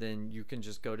there, then you can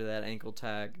just go to that ankle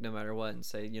tag no matter what and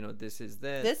say, this is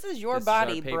this. This is your this is our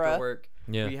body, bruh. paperwork.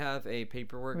 Yeah. We have a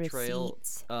paperwork trail.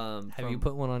 Receipts. Have you from-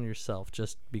 put one on yourself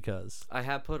just because? I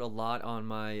have put a lot on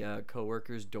my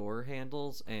coworkers' door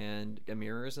handles and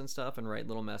mirrors and stuff, and write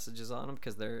little messages on them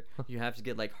because you have to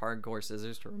get like hardcore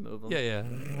scissors to remove them. Yeah. Yeah.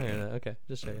 I hear that. Okay.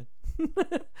 Just checking.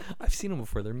 I've seen them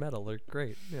before. They're metal. They're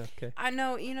great. Yeah. Okay. I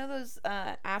know, those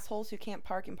assholes who can't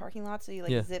park in parking lots, so you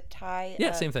like Yeah. zip tie Yeah.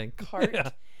 a Same thing. cart, Yeah.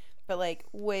 but like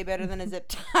way better than a zip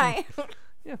tie.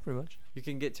 Yeah. Pretty much. You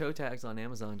can get toe tags on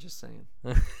Amazon. Just saying.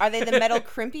 Are they the metal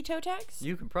crimpy toe tags?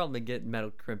 You can probably get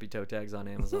metal crimpy toe tags on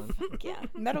Amazon. Yeah,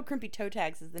 metal crimpy toe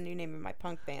tags is the new name of my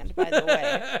punk band. By the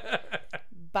way,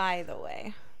 by the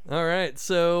way. All right.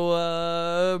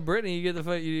 So, Brittany, you get the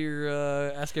fight. Your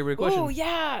ask everybody a question. Oh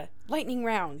yeah, lightning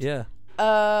round. Yeah.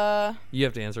 You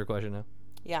have to answer a question now.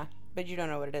 Yeah, but you don't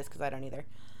know what it is because I don't either.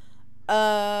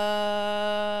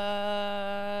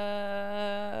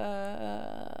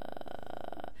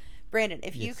 Brandon,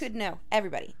 if you Yes. could know,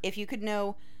 everybody, if you could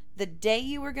know the day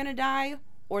you were gonna die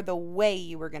or the way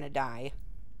you were gonna die,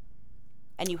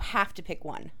 and you have to pick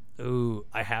one. Ooh,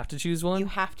 I have to choose one. You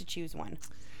have to choose one.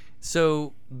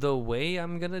 So the way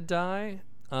I'm gonna die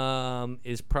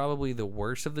is probably the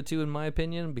worst of the two in my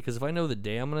opinion, because if I know the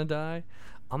day I'm gonna die,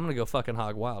 I'm gonna go fucking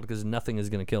hog wild because nothing is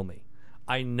gonna kill me.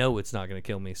 I know it's not gonna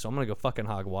kill me, so I'm gonna go fucking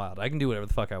hog wild. I can do whatever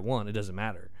the fuck I want. It doesn't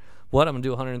matter. What, I'm gonna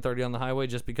do 130 on the highway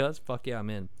just because? Fuck yeah, I'm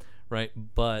in. Right?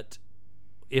 But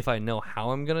if I know how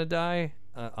I'm gonna die,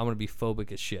 I'm gonna be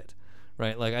phobic as shit.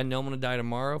 Right? Like I know I'm gonna die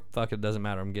tomorrow. Fuck it, doesn't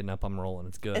matter. I'm getting up. I'm rolling.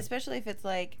 It's good. Especially if it's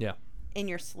like Yeah. in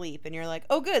your sleep and you're like,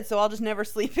 oh good, so I'll just never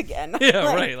sleep again. Yeah.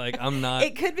 Like, Right. Like I'm not.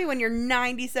 It could be when you're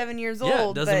 97 years Yeah, it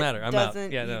old. doesn't but matter. I'm out.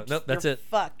 doesn't- Yeah, you no, just- nope, that's you're it.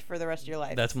 Fucked for the rest of your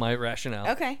life. That's my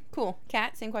rationale. Okay, cool.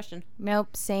 Kat, same question.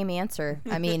 Nope, same answer.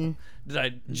 I mean, Did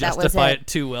I was justify it. it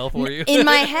too well for you? in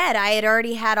my head, I had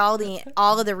already had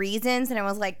all of the reasons, and I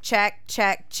was like, check,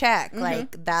 check, check.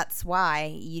 Like that's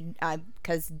why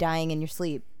because dying in your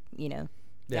sleep, Yeah.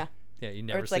 Yeah, you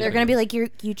never it's sleep like- they're gonna again. be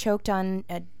like you choked on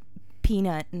a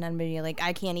peanut, and I'm gonna be like,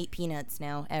 I can't eat peanuts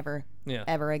now, ever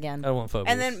again. I don't want phobias.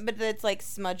 And then, but it's like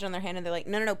smudged on their hand, and they're like,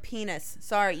 no, penis.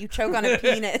 Sorry, you choke on a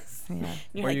penis. Yeah.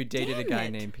 You're Or like, you dated a "Damn guy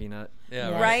it." named Peanut.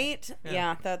 yeah, Right?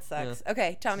 Yeah, that sucks.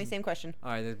 Okay, Tommy, same question.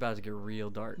 All right, it's about to get real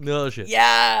dark. No shit.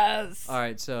 Yes. All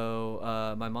right,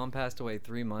 so my mom passed away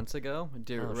 3 months ago at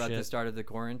the shit. start of the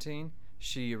quarantine.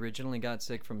 She originally got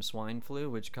sick from swine flu,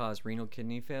 which caused renal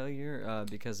kidney failure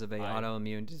because of a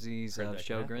autoimmune disease of that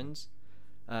can happen. Sjogren's.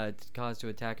 It caused to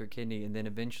attack her kidney, and then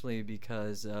eventually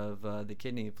because of the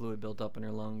kidney fluid built up in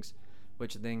her lungs,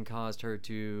 which then caused her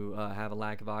to have a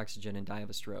lack of oxygen and die of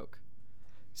a stroke.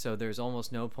 So there's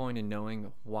almost no point in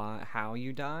knowing how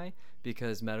you die,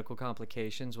 because medical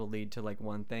complications will lead to like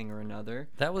one thing or another.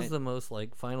 That was the most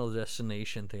like Final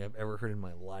Destination thing I've ever heard in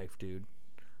my life, dude.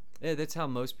 Yeah, that's how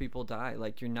most people die.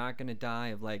 Like, you're not going to die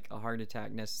of like a heart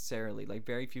attack necessarily. Like,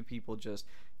 very few people just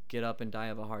get up and die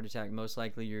of a heart attack. Most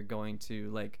likely you're going to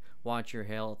like watch your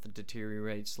health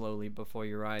deteriorate slowly before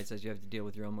your eyes as you have to deal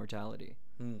with your own mortality.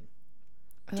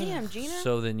 Damn, Gina.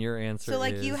 So then your answer So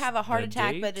like is you have a heart the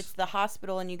attack, date? but it's the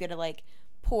hospital, and you get a like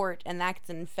port, and that's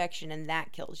an infection, and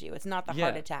that kills you. It's not the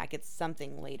heart Yeah. attack; it's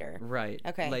something later. Right.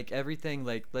 Okay. Like everything,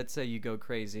 like let's say you go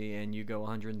crazy and you go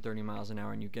 130 miles an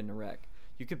hour and you get in a wreck.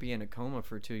 You could be in a coma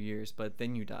for 2 years, but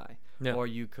then you die. Yeah. Or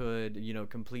you could,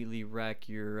 completely wreck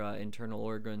your internal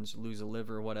organs, lose a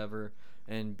liver or whatever,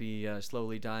 and be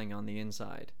slowly dying on the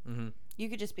inside. You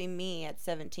could just be me at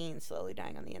 17, slowly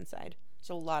dying on the inside.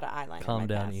 So a lot of eyeliner. Calm in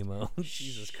my down, past. emo.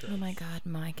 Jesus Christ. Oh my God,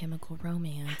 My Chemical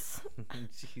Romance.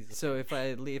 Jesus. So if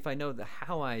I know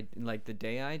how I like the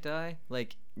day I die,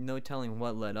 like no telling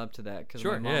what led up to that, because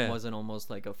Sure, my mom yeah. wasn't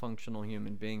almost like a functional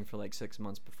human being for like 6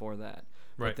 months before that.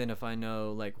 Right. But then if I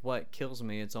know like what kills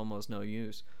me, it's almost no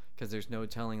use, because there's no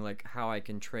telling like how I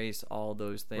can trace all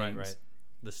those things. Right.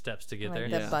 The steps to get Like there.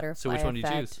 the Yeah. butterfly So which one do you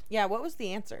effect. choose? Yeah. What was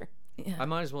the answer? Yeah. I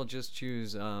might as well just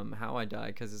choose how I die,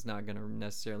 because it's not gonna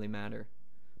necessarily matter.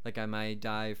 Like I might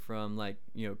die from like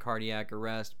cardiac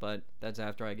arrest, but that's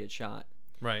after I get shot.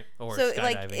 Right. Or So skydiving.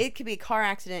 like it could be a car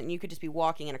accident, and you could just be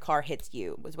walking, and a car hits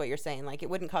you. Was what you're saying? Like it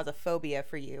wouldn't cause a phobia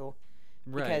for you.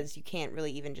 Right. Because you can't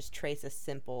really even just trace a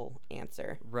simple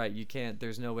answer. Right, you can't.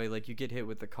 There's no way. Like you get hit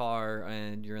with the car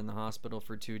and you're in the hospital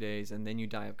for 2 days, and then you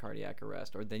die of cardiac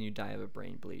arrest, or then you die of a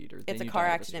brain bleed, or then It's a you car die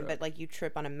of accident, stroke. but like you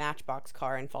trip on a Matchbox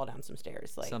car and fall down some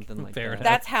stairs. Like Something like Fair that. enough.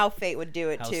 that's how fate would do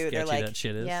it How too. They're sketchy like, that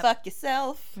shit is. Yeah. fuck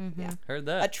yourself. Mm-hmm. Yeah. Heard A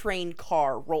that. train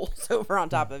car rolls over on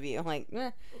top of you. Like,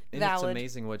 And it's valid.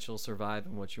 amazing what you'll survive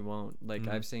and what you won't. Like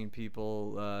I've seen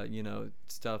people,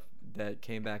 stuff that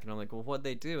came back, and I'm like, well, what'd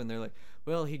they do? And they're like,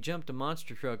 well, he jumped a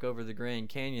monster truck over the Grand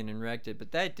Canyon and wrecked it,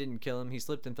 but that didn't kill him. He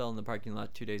slipped and fell in the parking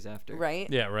lot 2 days after. Right?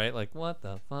 Yeah, right. Like, what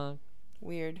the fuck?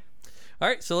 Weird. All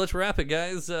right, so let's wrap it,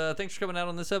 guys. Thanks for coming out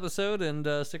on this episode,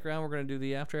 and stick around. We're going to do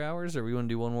the after hours, or we want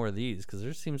to do one more of these, because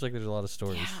there seems like there's a lot of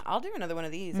stories. Yeah, I'll do another one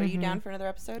of these. Are you down for another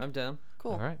episode? I'm down.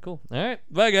 Cool. All right, cool. All right,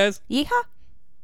 bye, guys. Yeehaw.